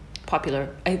mean, popular.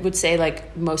 I would say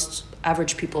like most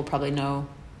average people probably know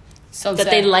Sancerre.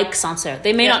 that they like Sancerre.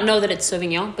 They may Yeah. not know that it's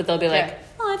Sauvignon, but they'll be like, Yeah.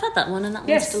 oh, I've had that one and that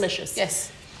Yes. one's delicious.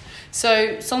 Yes.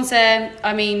 So Sancerre,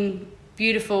 I mean,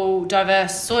 beautiful,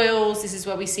 diverse soils. This is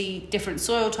where we see different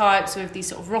soil types. So we have these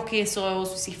sort of rockier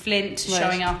soils. We see flint Right.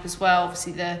 showing up as well.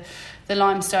 Obviously the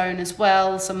limestone as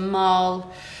well, some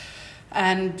marl.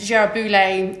 And Gérard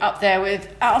Boulet up there with,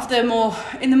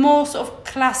 in the more sort of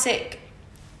classic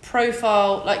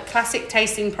profile, like classic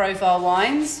tasting profile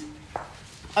wines.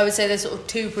 I would say there's sort of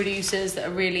two producers that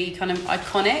are really kind of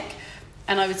iconic.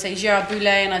 And I would say Gérard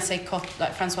Boulet and I'd say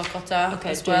Francois Cotta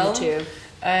as well. Too.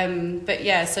 But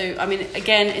yeah, so I mean,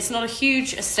 again, it's not a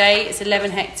huge estate. It's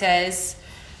 11 hectares,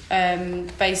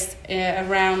 based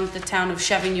around the town of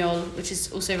Chavignol, which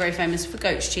is also very famous for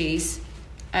goat's cheese.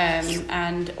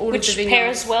 and all Which of the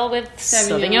vineyards pairs well with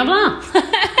Sauvignon. Sauvignon Blanc.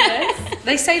 Yes.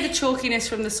 They say the chalkiness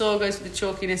from the soil goes with the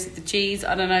chalkiness of the cheese.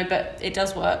 I don't know, but it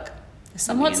does work.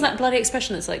 And what's that bloody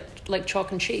expression that's like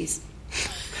chalk and cheese?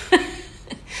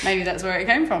 Maybe that's where it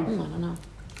came from. I don't know.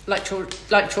 Like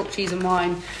chalk, cheese and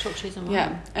wine. Chalk, cheese and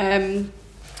wine. Yeah.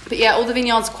 But yeah, all the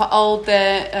vineyards are quite old.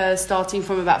 They're starting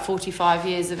from about 45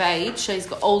 years of age. So he's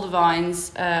got older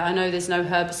vines. I know there's no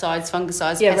herbicides,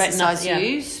 fungicides, pesticides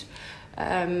used.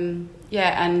 And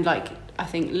like I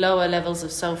think lower levels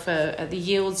of sulfur. The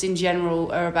yields in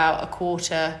general are about a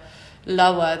quarter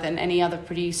lower than any other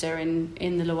producer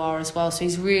in the Loire as well. So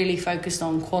he's really focused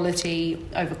on quality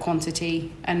over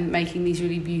quantity and making these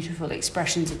really beautiful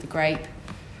expressions of the grape.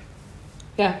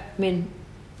 Yeah, I mean,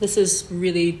 this is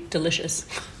really delicious.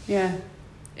 Yeah,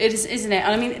 it is, isn't it?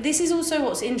 And I mean, this is also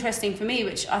what's interesting for me,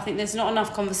 which I think there's not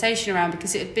enough conversation around,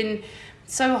 because it had been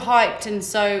so hyped and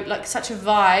so like such a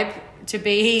vibe to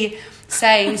be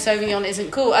saying Sauvignon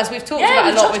isn't cool, as we've talked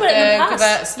about a lot with the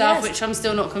Cuvert stuff, which I'm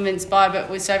still not convinced by, but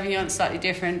with Sauvignon it's slightly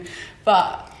different.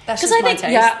 But that's just my taste.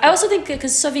 Yeah, I also think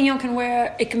because Sauvignon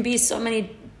can be so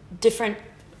many different,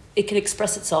 it can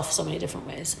express itself so many different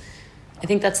ways. I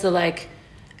think that's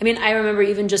I remember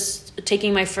even just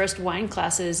taking my first wine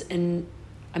classes, and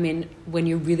I mean, when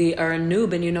you really are a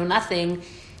noob and you know nothing,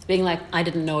 being like, I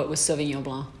didn't know it was Sauvignon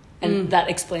Blanc. And that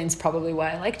explains probably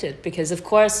why I liked it. Because, of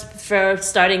course, for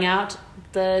starting out,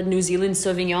 the New Zealand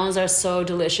Sauvignons are so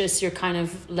delicious. You're kind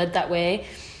of led that way.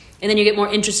 And then you get more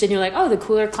interested and you're like, oh, the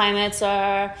cooler climates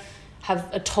have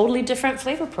a totally different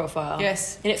flavor profile.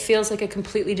 Yes. And it feels like a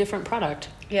completely different product.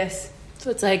 Yes.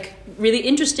 So it's like really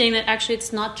interesting that actually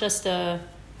it's not just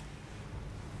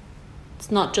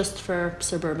for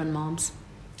suburban moms.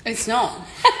 It's not.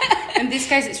 In this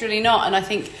case, it's really not. And I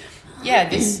think, yeah,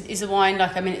 this is a wine,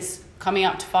 it's coming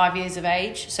up to 5 years of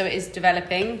age, so it is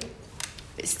developing.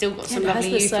 It's still got some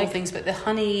lovely youthful things, but the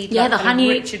honey, the honey,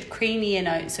 rich, creamy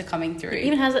notes are coming through. It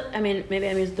even has, maybe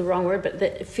I used the wrong word, but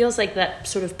it feels like that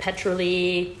sort of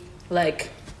petrol-y, like...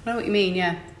 I know what you mean,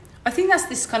 yeah. I think that's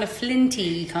this kind of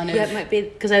flinty kind of... Yeah, it might be,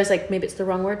 because I was like, maybe it's the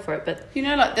wrong word for it, but... You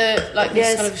know,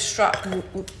 this kind of struck...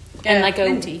 And like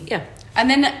flinty. Yeah. And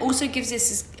then it also gives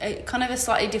this kind of a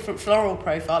slightly different floral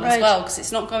profile as well, because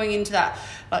it's not going into that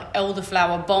like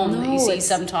elderflower bomb that you see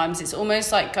sometimes. It's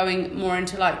almost like going more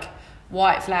into like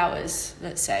white flowers,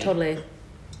 let's say. Totally.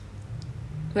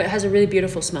 But it has a really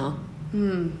beautiful smell.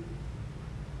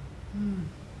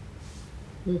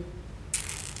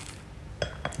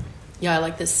 Yeah, I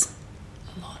like this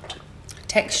a lot.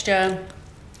 Texture,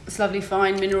 it's lovely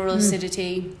fine mineral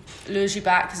acidity, lures you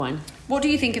back. Wine. What do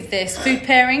you think of this? Food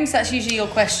pairings, that's usually your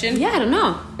question. Yeah, I don't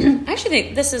know. I actually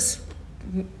think this is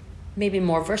maybe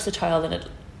more versatile than it...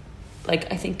 Like,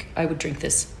 I think I would drink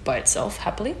this by itself,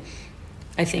 happily.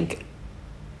 I think...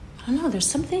 I don't know, there's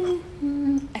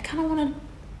something... I kind of want to...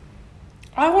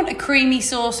 I want a creamy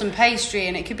sauce and pastry,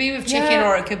 and it could be with chicken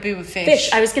or it could be with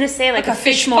fish. I was going to say like a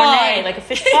fish mornay. Pie. Like a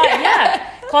fish pie, yeah.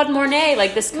 Cod mornay,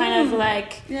 like this kind of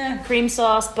like cream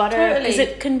sauce, butter. Because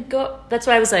it can go... That's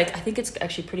why I was like, I think it's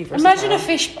actually pretty versatile. Imagine a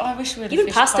fish... I wish we had even a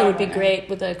fish pasta pie would be great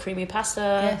with a creamy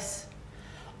pasta. Yes.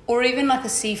 Or even like a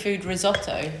seafood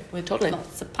risotto with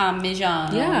lots of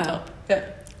parmesan on top. Yeah.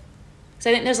 So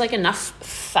I think there's like enough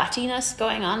fattiness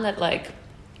going on that like...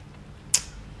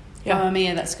 Mamma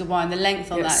Mia, that's good wine. The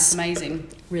length on that is amazing.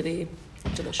 Really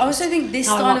delicious. I also think this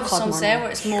style of Sancerre,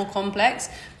 where it's more complex,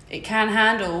 it can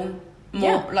handle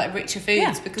more like richer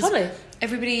foods, because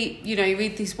everybody, you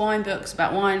read these wine books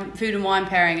about food and wine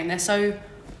pairing, and they're so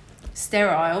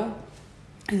sterile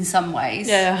in some ways.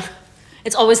 Yeah.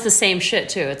 It's always the same shit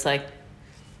too. It's like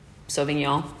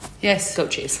Sauvignon. Yes. Goat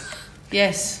cheese.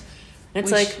 Yes. It's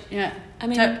goat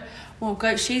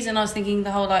cheese, and I was thinking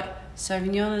the whole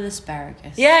Sauvignon and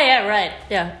asparagus. Yeah, right.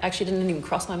 Yeah, actually didn't even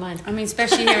cross my mind. I mean,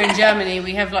 especially here in Germany,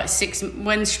 we have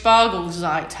when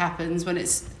Spargelzeit happens, when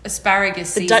it's asparagus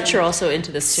season. The Dutch are also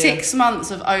into this too. 6 months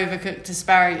of overcooked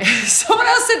asparagus. Someone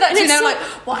else said that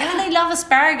why do they love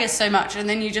asparagus so much? And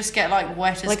then you just get wet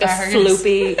like asparagus. Like a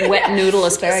floopy, wet noodle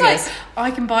asparagus. It's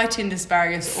I can buy tinned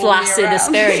asparagus Flaccid all year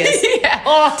asparagus. Yeah.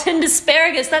 Oh, tinned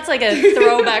asparagus. That's like a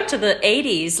throwback to the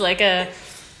 80s.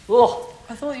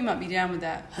 I thought you might be down with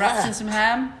that. Wrapped in some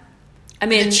ham. I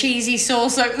mean... The cheesy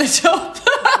sauce over the top.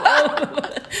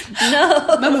 No.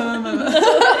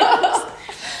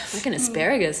 Like an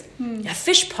asparagus. Yeah,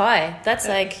 fish pie. That's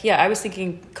I was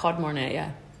thinking cod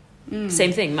mornay,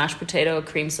 Same thing, mashed potato,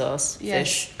 cream sauce,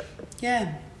 fish.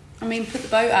 Yeah. I mean, put the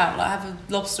boat out, have a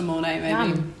lobster mornay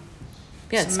maybe.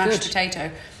 Yeah, some mashed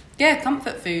potato. Yeah,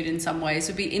 comfort food in some ways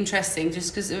would be interesting,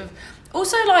 just because of...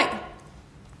 Also,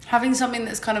 having something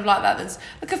that's kind of like that, that's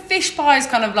like a fish pie is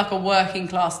kind of like a working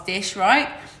class dish, right?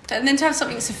 And then to have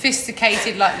something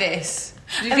sophisticated like this.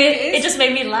 Do you think it just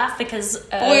made me laugh because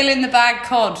boil in the bag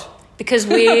cod. Because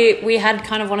we had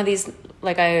kind of one of these,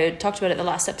 like I talked about it the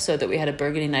last episode, that we had a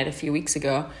burgundy night a few weeks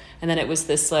ago, and then it was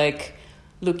this like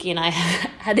Luki and I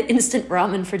had instant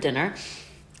ramen for dinner.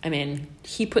 I mean,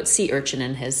 he put sea urchin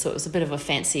in his, so it was a bit of a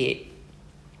fancy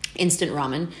instant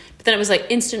ramen. But then it was like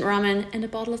instant ramen and a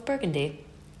bottle of burgundy.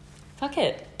 Fuck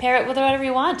it, pair it with whatever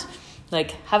you want.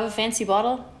 Like, have a fancy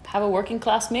bottle, have a working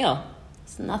class meal.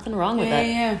 There's nothing wrong with that.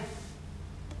 Yeah.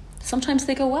 Sometimes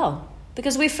they go well.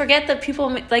 Because we forget that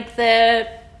people, like, the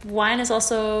wine is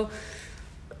also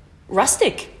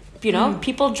rustic, you know?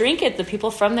 People drink it. The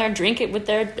people from there drink it with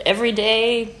their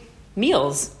everyday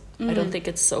meals. I don't think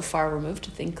it's so far removed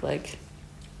to think, like,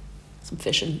 some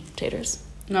fish and taters.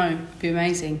 No, it'd be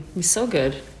amazing. It'd be so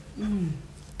good.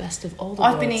 Best of all the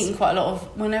I've been worlds. eating quite a lot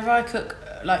of, whenever I cook,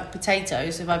 like,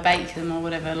 potatoes, if I bake them or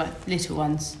whatever, like, little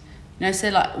ones. You know, so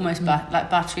like almost like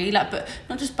buttery, like, but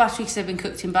not just buttery because they've been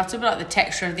cooked in butter, but like the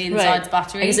texture of the inside's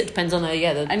buttery. I guess it depends on the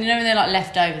And you know when they're like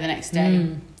left over the next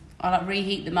day, I like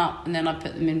reheat them up and then I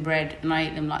put them in bread and I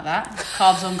eat them like that.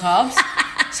 Carbs on carbs.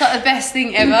 It's like the best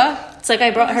thing ever. It's like I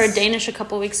brought her a Danish a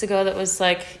couple of weeks ago that was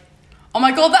like, oh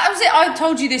my god, that was it. I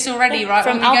told you this already, right?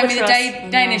 From when you gave me the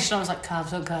Albatross. Danish, and I was like,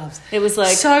 carbs on carbs. it was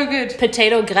like So good.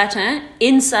 potato gratin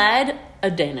inside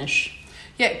a Danish.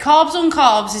 Yeah, carbs on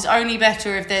carbs is only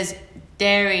better if there's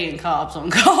dairy and carbs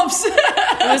on carbs.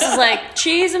 This is like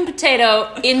cheese and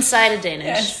potato inside a Danish.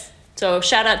 Yes. So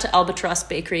shout out to Albatross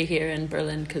Bakery here in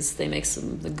Berlin because they make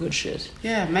the good shit.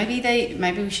 Yeah, maybe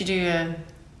we should do a...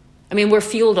 I mean, we're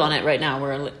fueled on it right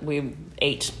now. We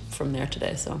ate from there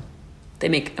today, so they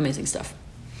make amazing stuff.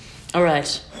 All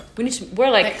right, we're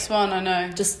like Next one, I know.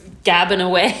 just gabbing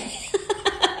away.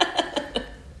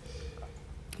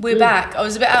 We're back. I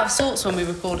was a bit out of sorts when we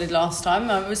recorded last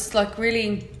time. I was like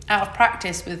really out of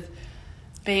practice with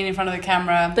being in front of the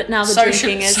camera. But now the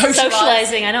drinking is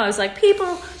socializing. I know. It's like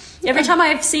people. Every time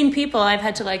I've seen people, I've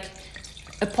had to like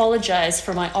apologize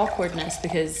for my awkwardness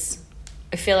because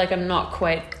I feel like I'm not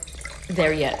quite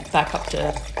there yet. Back up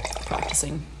to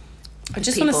practicing. I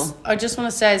just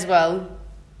want to say as well,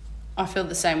 I feel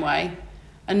the same way.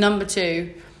 And number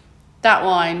 2, that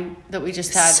wine that we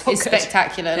just had So is good.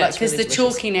 spectacular. Yeah, like it's because really the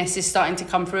delicious. chalkiness is starting to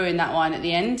come through in that wine at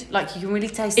the end. Like you can really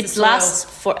taste It the soil. lasts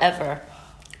forever.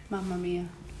 Mamma mia.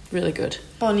 Really good.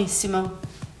 Bonissimo.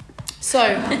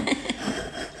 So,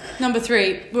 number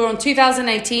 3, we're on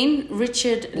 2018.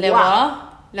 Richard Leroy,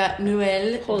 La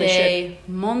Noël Holy de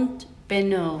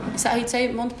Montbeno. Is that how you say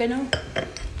it? Montbeno?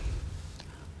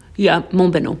 Yeah,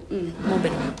 Montbeno.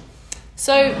 Montbeno.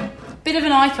 So, bit of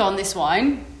an icon, this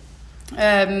wine.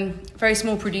 Very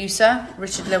small producer,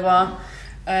 Richard Leroy.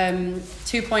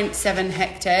 2.7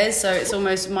 hectares, so it's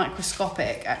almost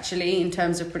microscopic actually in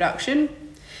terms of production.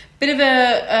 Bit of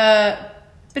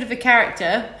a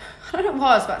character. I don't know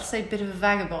why I was about to say bit of a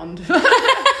vagabond.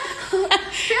 I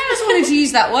just wanted to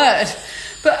use that word,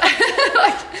 but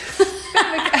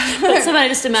But somehow I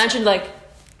just imagined like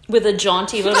with a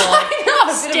jaunty little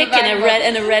stick and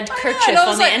a red kerchief and I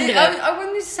was on the like, end of it. I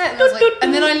wanted to say it, and, I was like,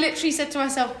 and then I literally said to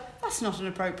myself, "That's not an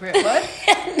appropriate word."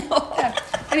 No. Yeah.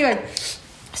 Anyway,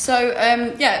 so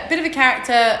bit of a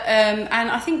character, and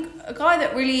I think a guy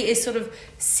that really is sort of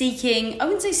seeking, I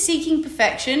wouldn't say seeking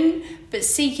perfection, but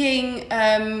seeking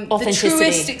the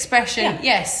truest expression. Yeah.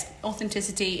 Yes,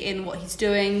 authenticity in what he's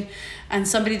doing, and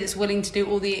somebody that's willing to do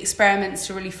all the experiments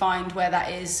to really find where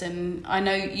that is. And I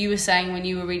know you were saying when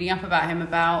you were reading up about him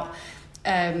about,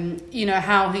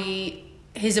 how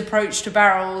his approach to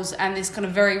barrels and this kind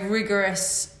of very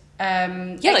rigorous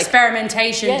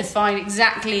experimentation to find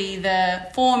exactly the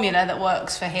formula that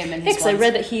works for him and his Because wines. I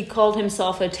read that he called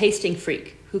himself a tasting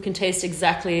freak who can taste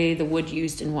exactly the wood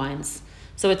used in wines.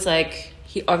 So it's like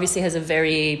he obviously has a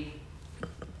very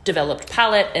developed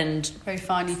palate and very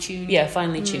finely tuned. Yeah,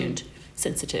 finely tuned,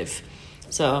 sensitive.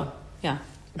 So yeah,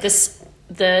 this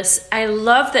I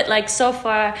love that. Like so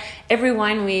far, every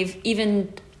wine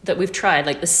that we've tried,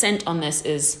 like the scent on this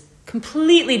is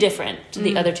completely different to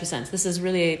the other two scents. This is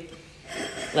really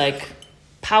like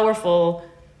powerful.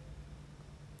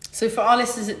 So for our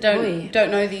listeners that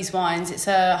don't know these wines, it's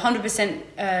a 100%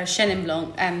 Chenin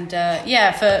Blanc, and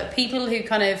for people who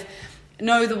kind of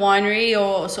know the winery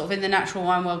or sort of in the natural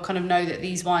wine world, kind of know that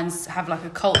these wines have like a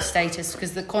cult status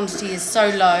because the quantity is so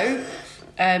low.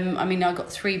 I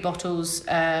got 3 bottles.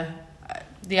 The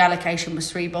allocation was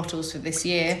 3 bottles for this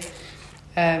year.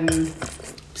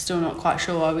 Still not quite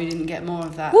sure why we didn't get more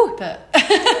of that. Woo. But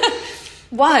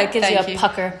Wow, it gives Thank you a you.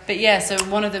 pucker. But yeah, so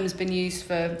one of them has been used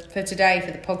for today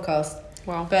for the podcast.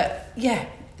 Wow. But yeah,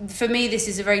 for me, this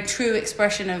is a very true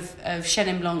expression of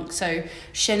Chenin Blanc. So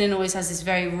Chenin always has this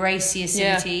very racy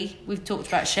acidity. We've talked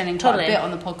about Chenin quite a bit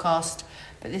on the podcast.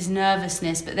 But this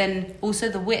nervousness, but then also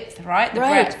the width, right? The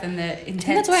breadth and the intense.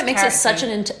 And that's why it makes it such an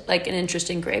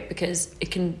interesting grape, because it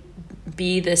can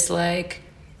be this like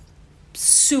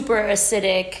super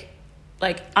acidic,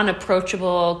 like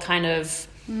unapproachable kind of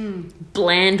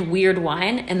bland, weird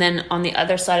wine, and then on the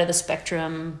other side of the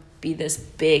spectrum be this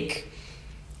big,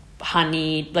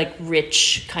 honey, like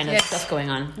rich kind of stuff going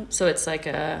on. So it's like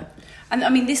a. And I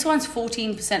mean, this one's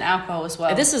 14% alcohol as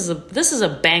well. This is a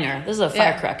banger. This is a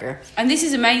firecracker. And this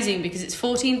is amazing because it's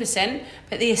 14%,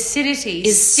 but the acidity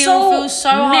still feels so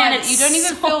high that you don't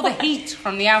even feel the heat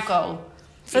from the alcohol.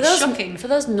 It's shocking. For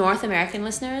those North American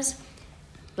listeners,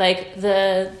 like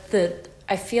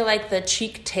I feel like the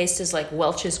cheek taste is like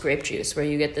Welch's grape juice, where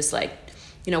you get this like,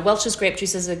 you know, Welch's grape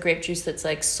juice is a grape juice that's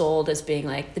like sold as being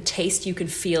like the taste you can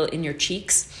feel in your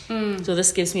cheeks. So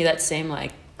this gives me that same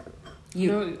like.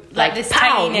 You like this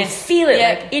pow, you feel it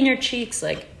like in your cheeks,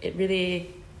 like it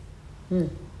really.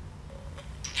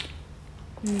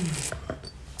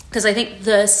 Because I think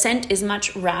the scent is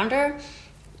much rounder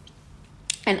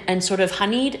and sort of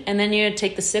honeyed, and then you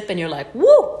take the sip and you're like,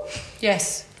 woo!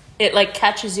 Yes, it like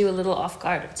catches you a little off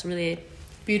guard. It's really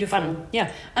beautiful. Fun.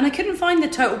 Yeah, and I couldn't find the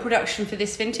total production for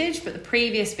this vintage, but the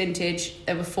previous vintage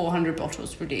there were 400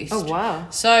 bottles produced. Oh wow!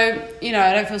 So you know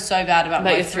I don't feel so bad about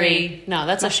my your three. No,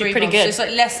 that's actually pretty bottles. good. So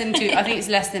it's like less than two. I think it's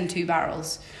less than 2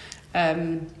 barrels.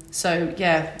 So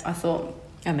yeah, I thought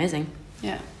amazing.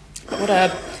 Yeah.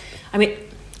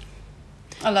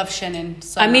 I love Chenin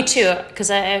so much. Me too,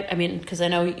 because I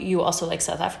know you also like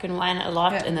South African wine a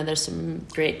lot, and then there's some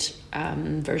great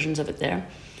versions of it there.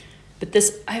 But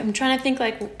this, I'm trying to think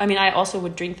I also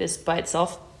would drink this by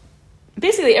itself.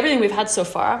 Basically, everything we've had so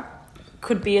far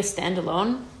could be a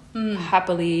standalone.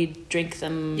 Happily drink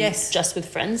them just with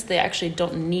friends. They actually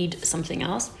don't need something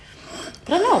else.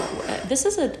 But I don't know. This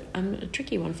is a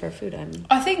tricky one for food.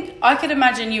 I think I could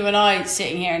imagine you and I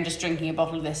sitting here and just drinking a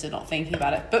bottle of this and not thinking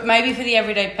about it. But maybe for the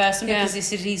everyday person, because the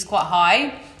acidity is quite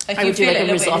high. I would do like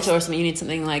a risotto or something. You need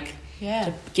something like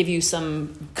to give you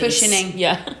some cushioning.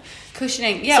 Yeah.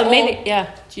 Cushioning. Yeah. So maybe,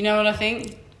 do you know what I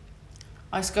think?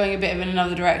 I was going a bit of in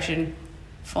another direction.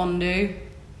 Fondue.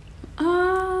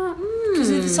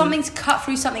 Because something's cut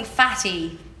through something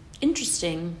fatty.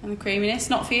 Interesting. And the creaminess,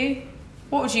 not for you?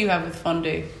 What would you have with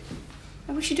fondue?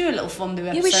 Maybe we should do a little fondue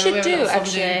episode. Yeah, we should do,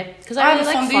 actually. Because I have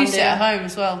a fondue set at home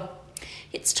as well.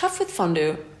 It's tough with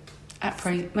fondue.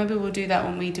 Maybe we'll do that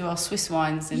when we do our Swiss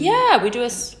wines. We do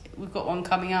We've got one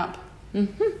coming up.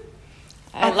 Mm-hmm.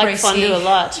 I like fondue a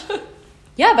lot.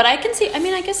 Yeah, but I can see. I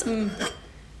mean, I guess I'm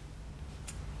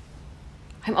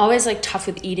always like tough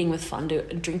with eating with fondue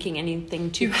and drinking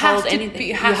anything too cold.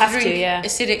 You have to drink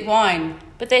acidic wine.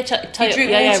 But they tell you,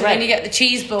 drink water, then you get the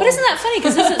cheese ball. But isn't that funny?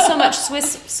 Because isn't so much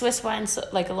Swiss wine? So,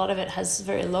 like a lot of it has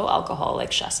very low alcohol, like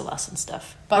Chasselas and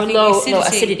stuff, or low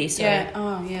acidity. Sorry. Yeah.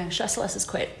 Oh yeah. Chasselas is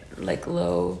quite like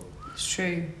low. It's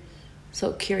true.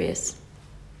 So curious.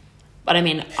 But I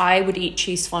mean, I would eat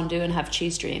cheese fondue and have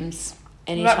cheese dreams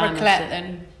anytime. What about raclette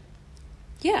then?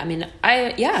 Yeah, I mean,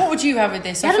 What would you have with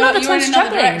this? I don't know. That's why I'm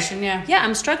struggling. Direction, yeah,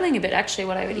 I'm struggling a bit actually.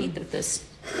 What I would eat with this,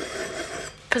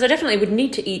 because I definitely would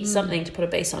need to eat something to put a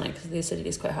base on it because the acidity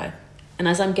is quite high. And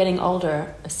as I'm getting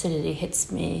older, acidity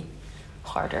hits me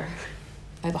harder.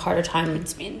 I have a harder time.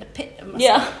 It's me in the pit of my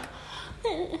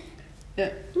stomach. Yeah.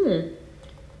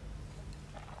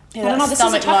 I don't know, this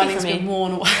is a toughie for me. Been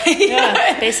worn away.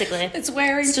 Yeah, basically. It's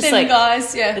wearing it's thin,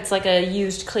 guys. Yeah. It's like a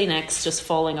used Kleenex just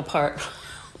falling apart.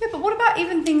 Yeah, but what about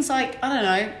even things like, I don't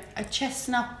know, a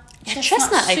chestnut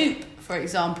soup, for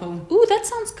example? Ooh, that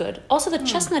sounds good. Also, the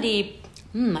chestnutty,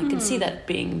 I can see that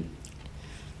being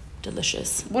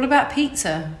delicious. What about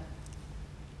pizza?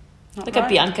 Like a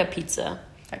Bianca pizza.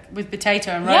 Like with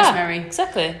potato and rosemary. Yeah,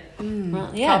 exactly.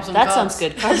 Well, carbs sounds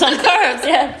good. Carbs on carbs,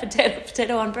 yeah.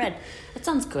 Potato on bread. That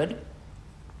sounds good.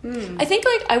 I think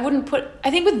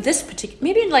with this particular,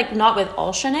 maybe like not with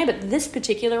all Chenin, but this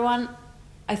particular one,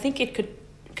 I think it could,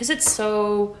 because it's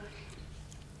so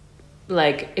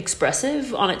like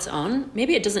expressive on its own.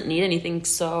 Maybe it doesn't need anything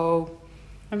so.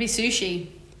 Maybe sushi.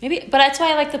 Maybe, but that's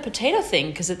why I like the potato thing,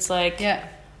 because it's like a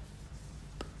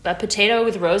potato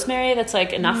with rosemary. That's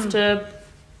like enough to.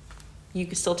 You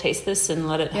can still taste this and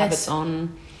let it have its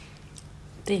own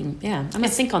thing. Yeah, I'm gonna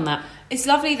think on that. It's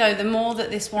lovely though. The more that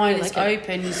this wine is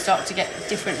open, you start to get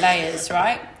different layers,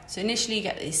 right? So initially you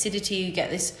get the acidity, you get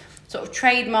this sort of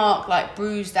trademark like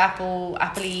bruised apple,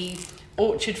 appley,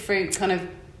 orchard fruit kind of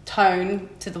tone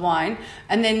to the wine,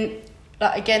 and then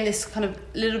like again this kind of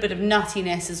little bit of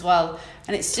nuttiness as well,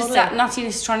 and it's just Totally. that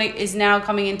nuttiness is now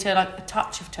coming into like a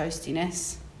touch of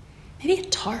toastiness. Maybe a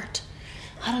tart.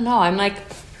 I don't know. I'm like,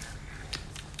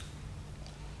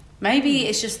 maybe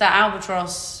it's just that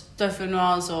albatross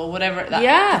dauphinoise or whatever, that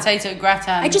Yeah. potato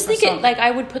gratin. I just think it croissant. like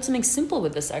I would put something simple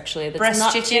with this actually. That's breast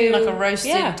not chicken, too, like a roasted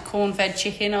Yeah. corn-fed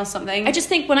chicken or something. I just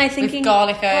think when I thinking with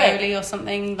garlic right, aioli or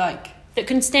something like. that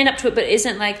can stand up to it, but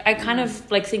isn't like I kind of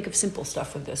like think of simple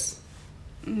stuff with this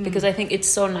because I think it's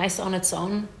so nice on its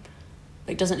own.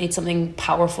 Like doesn't need something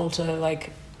powerful to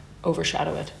like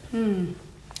overshadow it.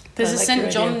 There's I a like St. your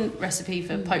John idea. recipe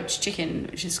for poached chicken,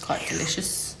 which is quite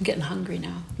delicious. I'm getting hungry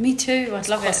now. Me too. I'd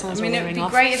love it. I croissants mean, are it would wearing be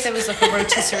off. great if there was like a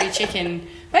rotisserie chicken.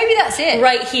 Maybe that's it.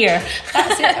 Right here.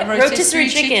 That's it. A rotisserie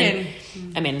chicken.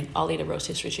 I mean, I'll eat a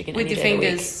rotisserie chicken With any your day of the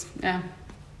fingers. Yeah.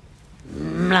 week.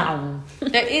 No.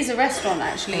 There is a restaurant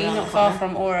actually, Around not the far corner.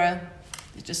 from Aura.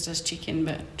 It just does chicken,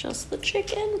 but Just the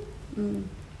chicken.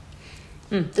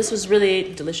 This was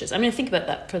really delicious. I'm going to think about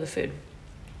that for the food.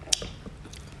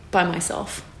 By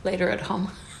myself later at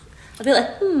home. I'll be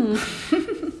like,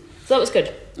 So that was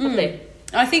good. Lovely.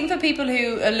 I think for people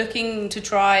who are looking to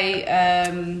try,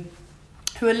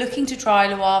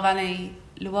 Loire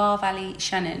Valley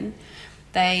Chenin,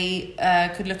 they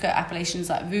could look at appellations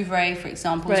like Vouvray, for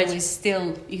example. Right. Is always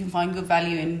still, you can find good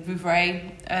value in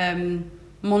Vouvray.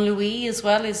 Montlouis as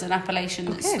well is an appellation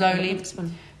that's Okay, slowly this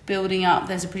one. building up.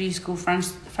 There's a producer called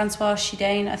Francois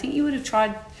Chidane. I think you would have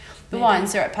tried the Maybe.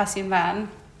 wines. They're at Passy and Van.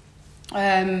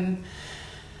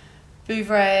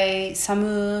 Vouvray,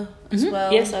 Saumur as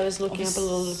well. Yes, I was looking up a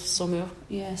little Saumur.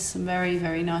 Yes, some very,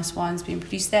 very nice wines being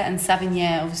produced there. And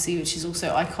Savigny, obviously, which is also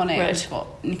iconic. Right. We've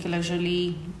got Nicolas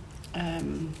Joly.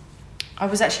 I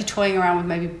was actually toying around with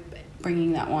maybe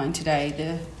bringing that wine today,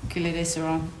 the Goulet des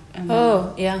Serrans.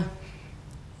 Oh, yeah.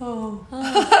 Oh.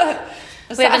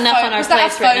 Was We that have a enough fo- on our was that a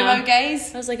plates right FOMO now.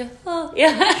 gaze? I was like,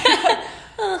 yeah.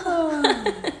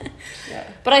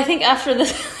 Yeah. But I think after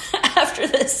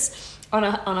this, on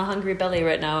a hungry belly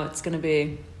right now, it's going to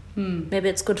be maybe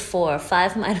it's good 4.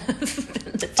 5 might have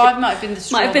been the Five might have been the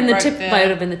straw might have been the that tip broke might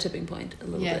have been the tipping point a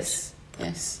little bit. Yes,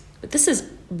 yes. But this is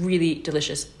really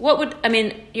delicious. What would I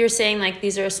mean? You're saying like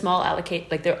these are a small allocate,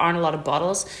 like there aren't a lot of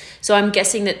bottles. So I'm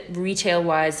guessing that retail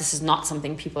wise, this is not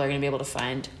something people are going to be able to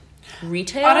find.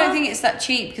 Retail? I don't think it's that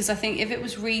cheap because I think if it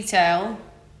was retail,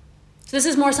 So this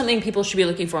is more something people should be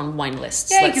looking for on wine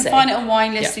lists. yeah, you let's can say. find it on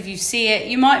wine lists Yeah. if you see it.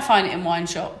 You might find it in wine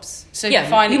shops. So if Yeah, you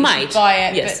find you it, might. should buy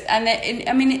it. Yes.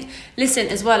 Listen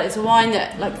as well. It's a wine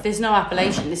that like there's no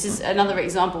appellation. This is another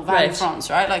example, Vin de Right. France,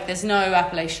 right? Like there's no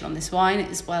appellation on this wine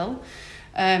as well.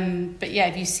 But yeah,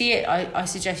 if you see it, I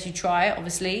suggest you try it.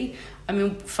 Obviously, I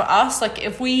mean, for us, like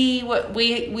if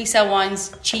we sell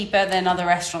wines cheaper than other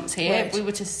restaurants here. Right. If we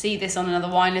were to see this on another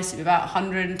wine list, it'd be about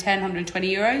 110,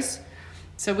 120 euros.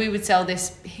 So we would sell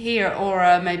this here at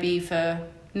Aura maybe for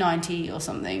 90 or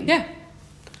something. Yeah.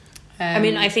 I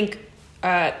mean, I think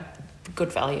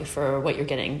good value for what you're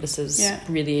getting. This is Yeah.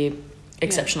 really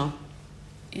exceptional.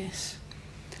 Yes.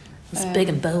 It's big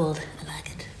and bold. I like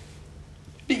it.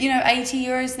 But 80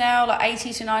 euros now, like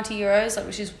 80 to 90 euros, like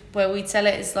which is where we'd sell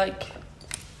it, is like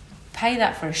pay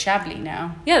that for a Chablis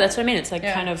now. Yeah, that's what I mean. It's like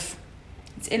Yeah. kind of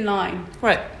It's in line.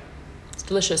 right. It's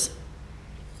delicious.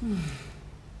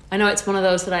 I know it's one of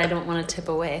those that I don't want to tip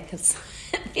away because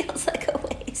it feels like a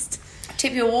waste.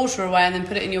 Tip your water away and then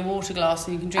put it in your water glass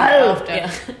and you can drink it after.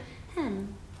 Yeah.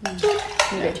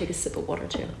 Maybe I take a sip of water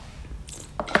too.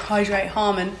 Hydrate,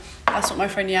 Harmon. That's what my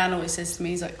friend Jan always says to me.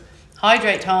 He's like,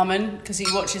 hydrate, Harmon, because he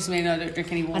watches me and I don't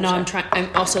drink any water. I know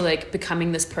I'm also like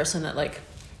becoming this person that like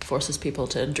forces people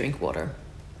to drink water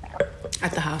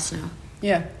at the house now.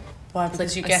 Yeah. Why? Because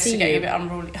like, your I guests see are getting you. a bit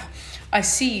unruly. I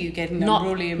see you getting Not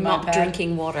unruly in my not bed.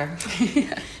 drinking water.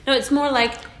 No, it's more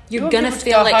like You you're want gonna people to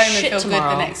feel go like home and shit feel tomorrow.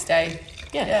 good the next day.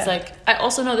 Yeah, it's like I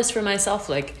also know this for myself.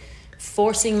 Like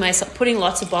forcing myself, putting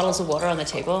lots of bottles of water on the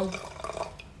table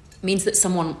means that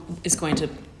someone is going to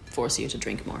force you to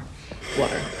drink more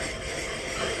water,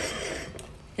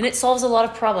 and it solves a lot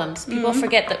of problems. People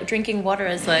forget that drinking water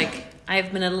is like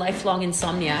I've been a lifelong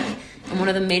insomniac, and one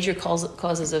of the major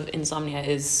causes of insomnia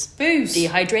is Booze.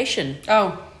 dehydration.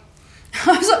 Oh.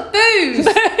 I was like, booze.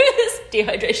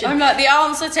 Dehydration. I'm like, the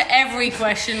answer to every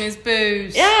question is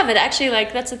booze. Yeah, but actually,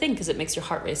 like, that's the thing, because it makes your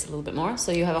heart race a little bit more,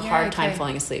 so you have a hard time okay.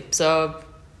 falling asleep. So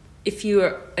if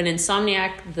you're an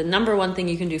insomniac, the number one thing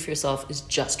you can do for yourself is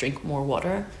just drink more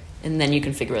water, and then you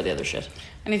can figure out the other shit.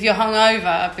 And if you're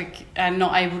hungover and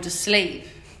not able to sleep,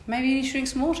 maybe you need to drink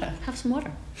some water. Have some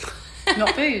water.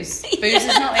 Not booze. Booze is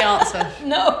not the answer.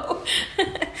 No.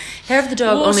 Hair of the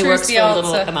dog Water only is works the for a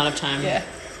little answer. amount of time. Yeah.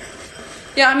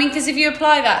 Yeah, I mean, because if you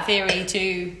apply that theory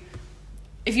to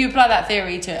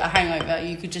a hangover,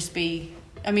 you could just be.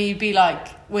 I mean, you'd be like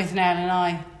with Nail and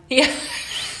I. Yeah.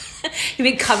 You'd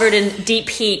be covered in deep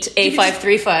heat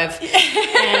A535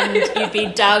 and you'd be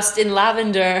doused in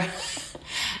lavender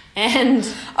and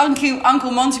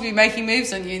Uncle Monty would be making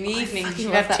moves on you in the evening.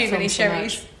 You'd have too many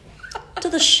sherries. To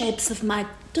the shapes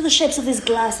of these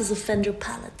glasses of Fender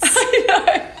palettes. I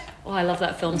know. Oh, I love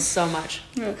that film so much.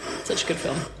 Yeah. Such a good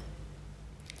film.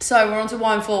 So we're on to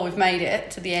wine 4. We've made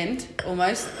it to the end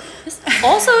almost. This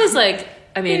also is like,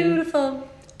 I mean, beautiful,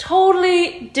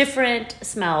 totally different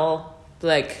smell.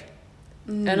 Like,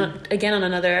 and again on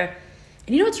another.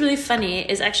 And you know what's really funny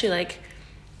is actually like,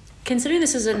 considering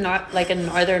this is a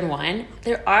northern wine,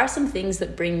 there are some things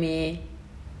that bring me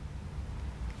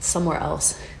somewhere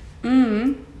else.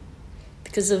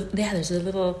 Because of there's a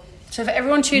little. So for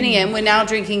everyone tuning in, we're now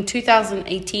drinking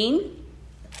 2018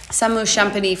 Samuel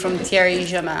Champagny from Thierry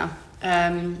Germain,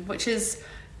 which is,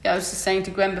 I was just saying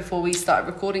to Gwen before we started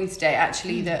recording today,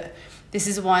 actually, that this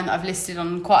is a wine that I've listed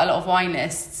on quite a lot of wine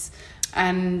lists,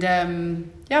 and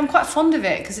I'm quite fond of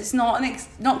it because it's not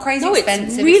crazy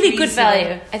expensive. It's really good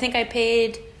value. I think I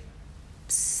paid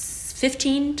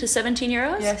 15 to 17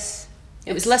 euros. Yes,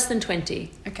 it was less than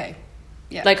 20. Okay,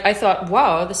 yeah. Like I thought,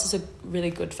 wow, this is a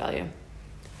really good value.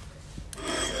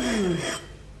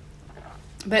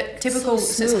 But typical,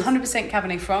 so it's 100%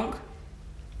 Cabernet Franc,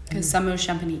 because Samuel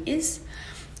Champagny is.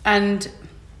 And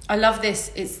I love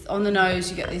this. It's on the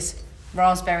nose, you get this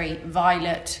raspberry,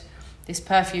 violet, this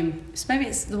perfume. Maybe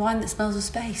it's the wine that smells of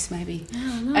space, maybe.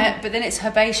 But then it's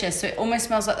herbaceous, so it almost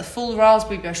smells like the full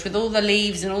raspberry bush with all the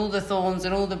leaves and all the thorns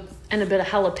and all the... And a bit of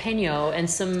jalapeno and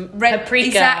some red paprika.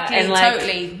 Exactly, and like...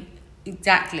 totally.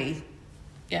 Exactly.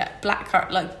 Yeah, black,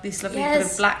 like this lovely bit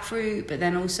of black fruit, but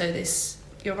then also this...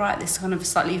 You're right, this kind of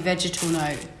slightly vegetal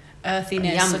note,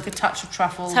 earthiness, like a touch of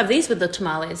truffle. Let's have these with the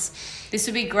tamales. This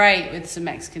would be great with some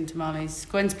Mexican tamales.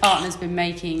 Gwen's partner's been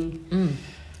making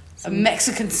a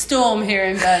Mexican storm here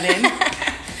in Berlin.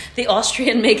 The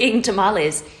Austrian making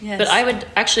tamales. Yes. But I would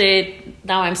actually,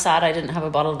 now I'm sad I didn't have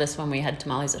a bottle of this when we had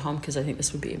tamales at home, because I think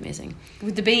this would be amazing.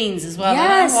 With the beans as well.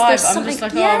 Yes, I there's I'm something, just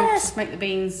like, yes. Just make the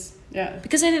beans. Yeah.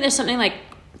 Because I think there's something like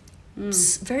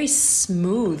very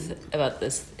smooth about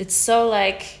this. It's so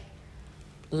like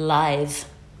live.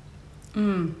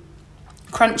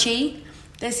 Crunchy.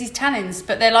 There's these tannins,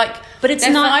 but they're like, but it's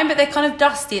they're not fine, but they're kind of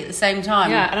dusty at the same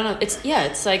time. Yeah, I don't know.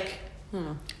 It's like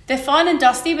they're fine and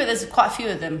dusty, but there's quite a few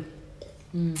of them.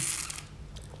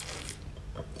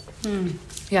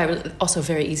 Yeah, also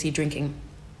very easy drinking.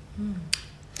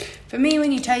 For me,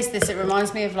 when you taste this, it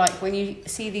reminds me of like when you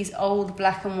see these old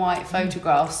black and white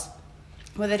photographs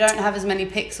where they don't have as many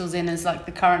pixels in as like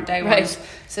the current day ones.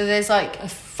 So there's like a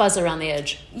fuzz around the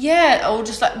edge. Yeah, or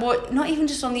just like not even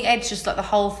just on the edge, just like the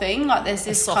whole thing. Like there's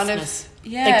this kind of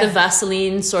like the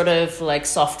Vaseline sort of like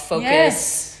soft focus.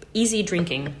 Yes. Easy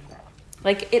drinking.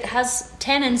 Like it has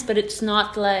tannins, but it's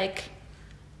not like.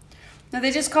 No,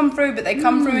 they just come through, but they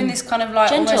come through in this kind of like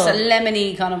gentle, almost a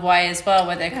lemony kind of way as well,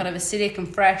 where they're kind of acidic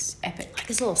and fresh. Epic. Like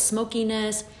this little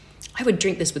smokiness. I would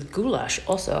drink this with goulash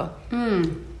also.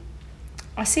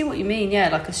 I see what you mean, yeah,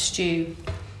 like a stew.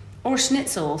 Or a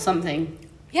schnitzel or something.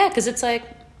 Yeah, because it's like,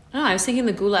 I don't know, I was thinking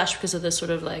the goulash because of the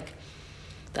sort of like,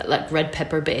 that like red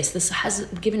pepper base. This has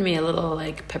given me a little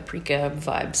like paprika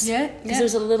vibes. Yeah. Because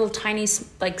there's a little tiny,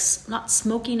 like, not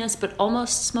smokiness, but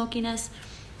almost smokiness.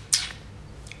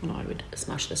 No, I would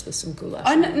smash this with some goulash.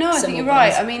 I think you're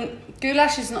right. I mean,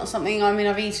 goulash is not something,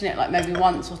 I've eaten it like maybe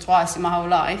once or twice in my whole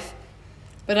life.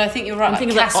 But I think you're right,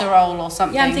 like casserole or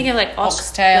something. Yeah, I'm thinking of like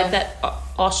oxtail. Like that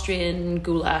Austrian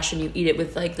goulash, and you eat it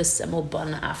with like the semmel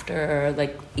bun after, or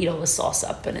like eat all the sauce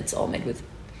up, and it's all made with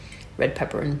red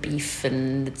pepper and beef,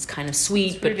 and it's kind of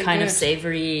sweet, but really kind of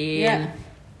savory. Yeah.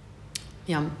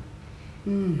 And,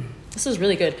 yum. This is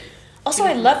really good. Also,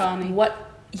 I love what...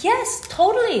 Yes,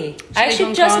 totally. I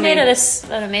actually just made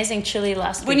an amazing chili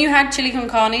last week. When you had chili con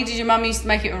carne, did your mum used to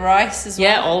make it with rice as well?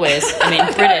 Yeah, always. I mean,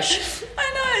 British.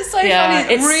 I know, it's so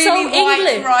funny. It's really so white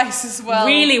English. Rice as well.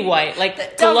 Really white,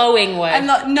 like glowing white. And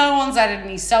like, no one's added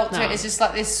any salt to it. It's just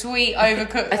like this sweet,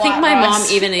 overcooked I think my rice.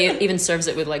 mom even serves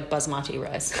it with like basmati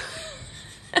rice.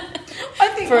 I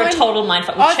think for a total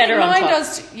mindfuck with cheddar on top.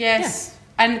 Does, yes.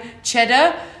 Yeah. And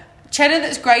cheddar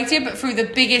that's grated, but through the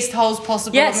biggest holes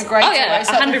possible on the grater. Oh yeah,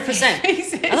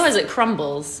 100%. Otherwise it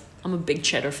crumbles. I'm a big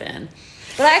cheddar fan.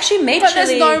 But I actually made chili...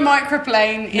 there's no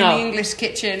microplane in the English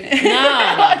kitchen.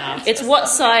 No. It's what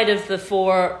side of the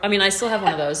four... I mean, I still have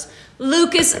one of those.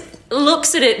 Lucas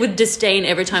looks at it with disdain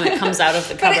every time it comes out of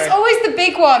the cupboard. But it's always the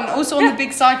big one, also on the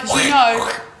big side, because you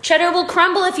know... Cheddar will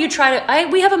crumble if you try to...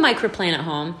 We have a microplane at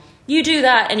home. You do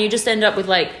that and you just end up with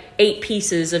like 8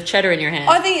 pieces of cheddar in your hand.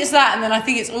 I think it's that, and then I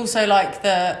think it's also like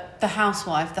the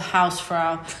housewife, the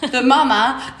Hausfrau, the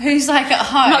mama who's like at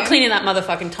home. Not cleaning that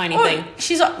motherfucking tiny thing.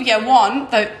 She's like,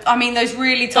 I mean, those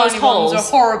really tiny ones are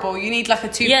horrible. You need like a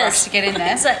toothbrush to get in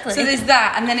there. Exactly. So there's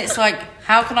that, and then it's like,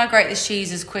 how can I grate this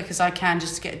cheese as quick as I can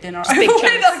just to get dinner? Big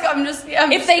chunks.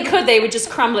 Like, if they could, they would just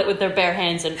crumble it with their bare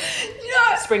hands and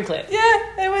sprinkle it.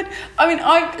 Yeah, they would. I mean,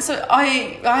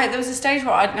 there was a stage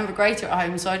where I didn't have a grater at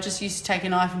home, so I just used to take a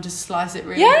knife and just slice it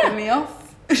really thinly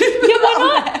off. Yeah,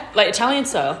 why not? Like Italian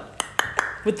style.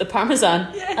 With the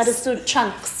parmesan. Yes. I just do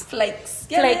chunks. Flakes.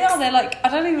 Yeah, Flakes. they are. They're like, I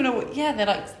don't even know what, they're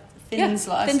like thin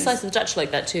slices. Thin slices. Dutch like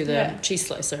that too, the cheese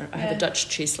slicer. I have a Dutch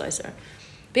cheese slicer.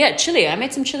 But yeah, chili. I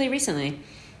made some chili recently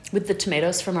with the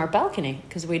tomatoes from our balcony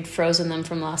because we'd frozen them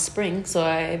from last spring. So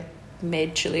I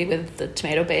made chili with the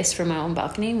tomato base from my own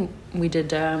balcony. We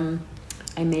did, I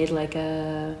made like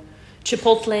a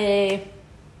chipotle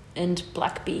and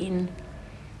black bean.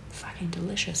 Fucking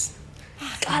delicious.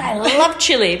 God, I love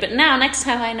chili, but now next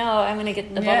time I know I'm gonna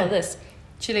get a bottle of this.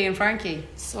 Chili and Frankie.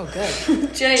 So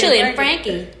good. Chili and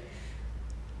Frankie.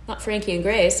 Not Frankie and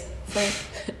Grace.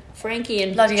 Frankie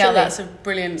and bloody chili. hell, that's a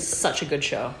brilliant. Such a good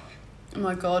show. Oh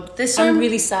my god, I'm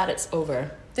really sad it's over.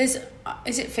 Is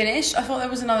it finished? I thought there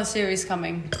was another series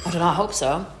coming. I don't know. I hope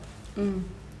so.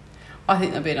 I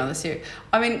think there'll be another series.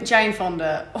 I mean, Jane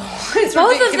Fonda. It's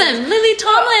both ridiculous. of them. Lily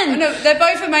Tomlin. No, they're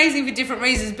both amazing for different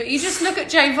reasons. But you just look at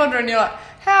Jane Fonda and you're like,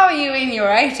 how are you in your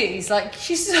 80s? Like,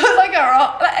 she's so like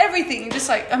everything. Just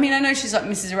like, I mean, I know she's like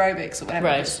Mrs. Aerobics or whatever,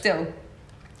 but still.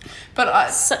 But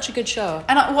such a good show.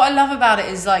 And what I love about it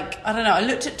is like, I don't know. I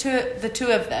looked at the two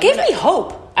of them. Gave me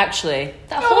hope. Actually,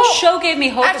 that whole show gave me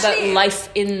hope about life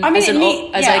as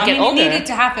I get older. It needed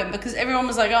to happen because everyone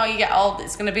was like, "Oh, you get old,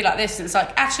 it's going to be like this," and it's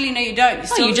like, actually, no, you don't. You're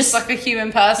still just like a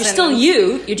human person. You're still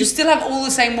you. You still have all the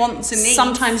same wants and needs.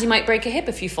 Sometimes you might break a hip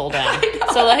if you fall down. I know,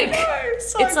 so like,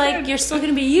 it's like you're still going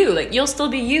to be you. Like you'll still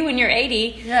be you when you're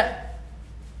 80. Yeah.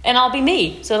 And I'll be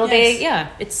me. So it'll be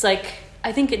It's like.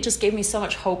 I think it just gave me so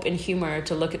much hope and humor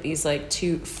to look at these like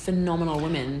 2 phenomenal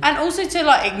women. And also to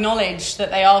like acknowledge that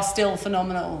they are still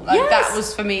phenomenal. Like that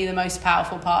was for me the most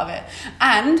powerful part of it.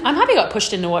 And I'm happy I got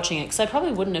pushed into watching it because I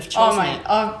probably wouldn't have chosen it.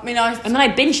 I mean, and then I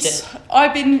binged it.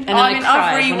 I've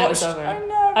rewatched when it was over. I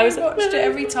know. I watched it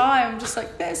every time. Just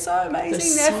like they're so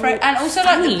amazing. They're so and also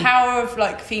like the power of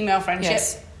like female friendship.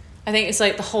 Yes. I think it's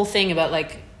like the whole thing about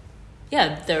like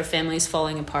their families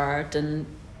falling apart and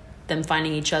them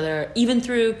finding each other even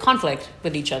through conflict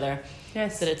with each other.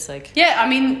 Yes. That it's like I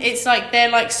mean it's like they're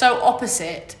like so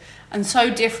opposite and so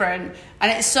different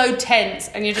and it's so tense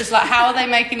and you're just like, how are they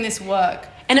making this work?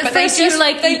 And at first you're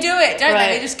like, they do it, don't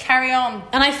they? They just carry on.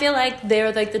 And I feel like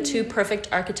they're like the 2 perfect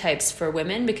archetypes for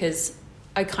women because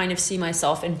I kind of see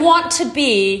myself and want to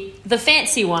be the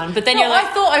fancy one, but then you're like,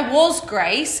 I thought I was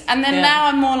Grace, and then now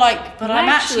I'm more like, but I'm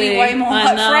actually way more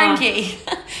like Frankie.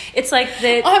 It's like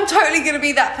I'm totally going to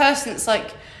be that person. It's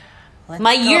like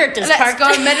my yurt is parked. Let's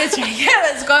go and meditate.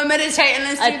 Let's go and meditate and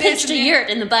let's do this. I pitched a yurt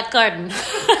in the back garden.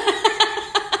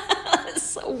 It's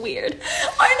so weird.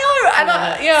 I know, and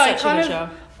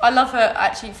I love her.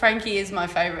 Actually, Frankie is my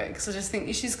favorite because I just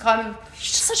think she's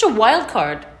just such a wild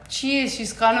card. She is.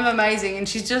 She's kind of amazing, and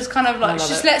she's just kind of like she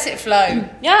just lets it flow.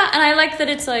 Yeah, and I like that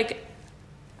it's like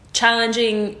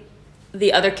challenging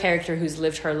the other character who's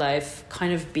lived her life,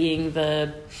 kind of being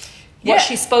what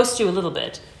she's supposed to a little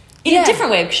bit in a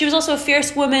different way. She was also a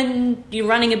fierce woman. You're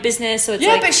running a business, so it's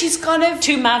but she's kind of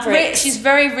 2 mavericks. She's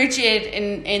very rigid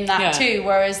in that too.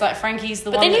 Whereas like Frankie's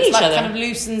the one that's like kind of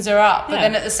loosens her up, but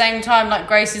then at the same time, like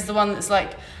Grace is the one that's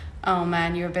like, oh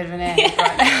man, you're a bit of an airhead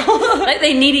right now. Like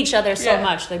they need each other so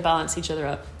much. They balance each other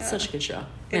up. Such a good show.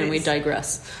 And we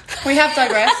digress. We have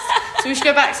digressed. So we should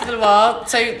go back to the Loire.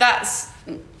 So that's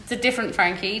the different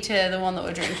Frankie to the one that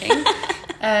we're drinking.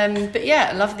 But yeah,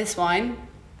 I love this wine.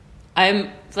 I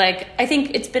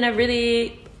think it's been a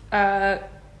really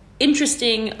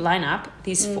interesting lineup,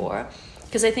 these 4.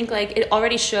 Because I think like it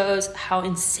already shows how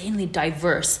insanely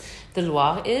diverse the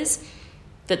Loire is.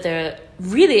 That there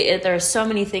are so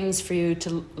many things for you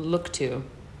to look to,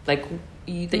 like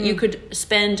you could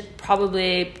spend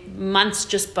probably months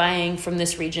just buying from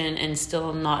this region and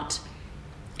still not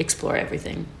explore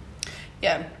everything.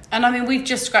 Yeah, and I mean we've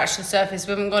just scratched the surface.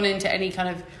 We haven't gone into any kind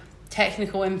of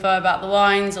technical info about the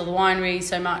wines or the winery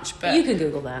so much, but you can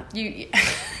Google that.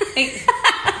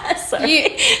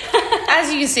 Sorry.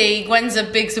 As you can see, Gwen's a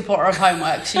big supporter of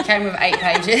homework. She came with 8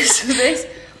 pages for this.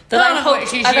 That I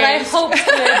hoped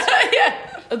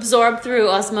would absorb through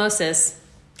osmosis,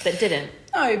 but didn't.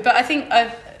 No, but I think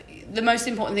the most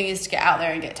important thing is to get out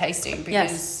there and get tasting,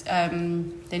 because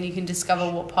then you can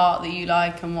discover what part that you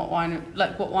like and what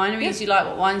wineries you like,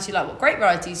 what wines you like, what grape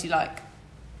varieties you like.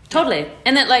 Totally.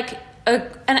 And that and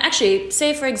actually,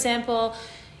 say for example,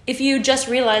 if you just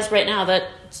realized right now that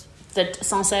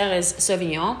Sancerre is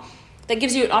Sauvignon, that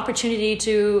gives you an opportunity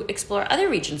to explore other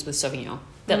regions with Sauvignon.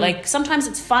 That sometimes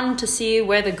it's fun to see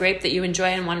where the grape that you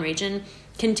enjoy in one region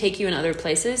can take you in other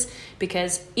places,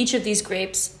 because each of these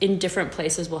grapes in different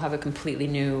places will have a completely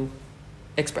new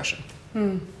expression.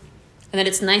 And then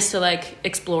it's nice to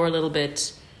explore a little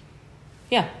bit,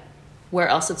 where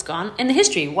else it's gone, and the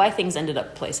history, why things ended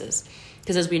up places.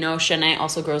 Because as we know, Chardonnay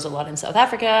also grows a lot in South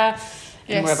Africa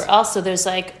and wherever else. So there's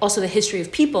also the history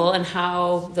of people and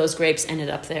how those grapes ended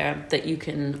up there that you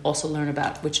can also learn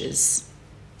about, which is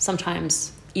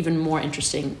sometimes even more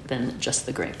interesting than just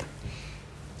the grape.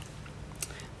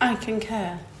 I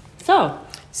concur.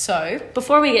 So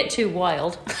before we get too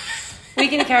wild, we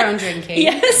can carry on drinking.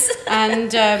 Yes.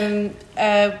 And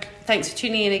thanks for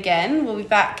tuning in again. We'll be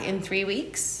back in 3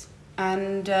 weeks.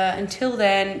 And until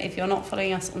then, if you're not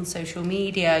following us on social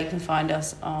media, you can find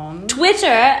us on Twitter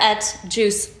at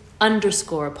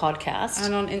juice_podcast.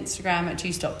 And on Instagram at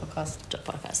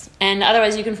juice.podcast. And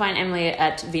otherwise, you can find Emily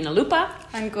at Vina Lupa.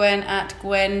 And Gwen at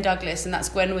Gwen Douglas. And that's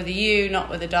Gwen with a U,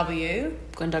 not with a W.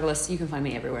 Gwen Douglas, you can find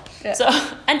me everywhere. Yeah. So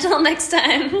until next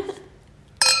time,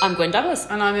 I'm Gwen Douglas.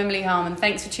 And I'm Emily Harmon.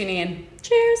 Thanks for tuning in.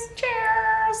 Cheers.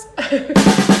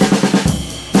 Cheers.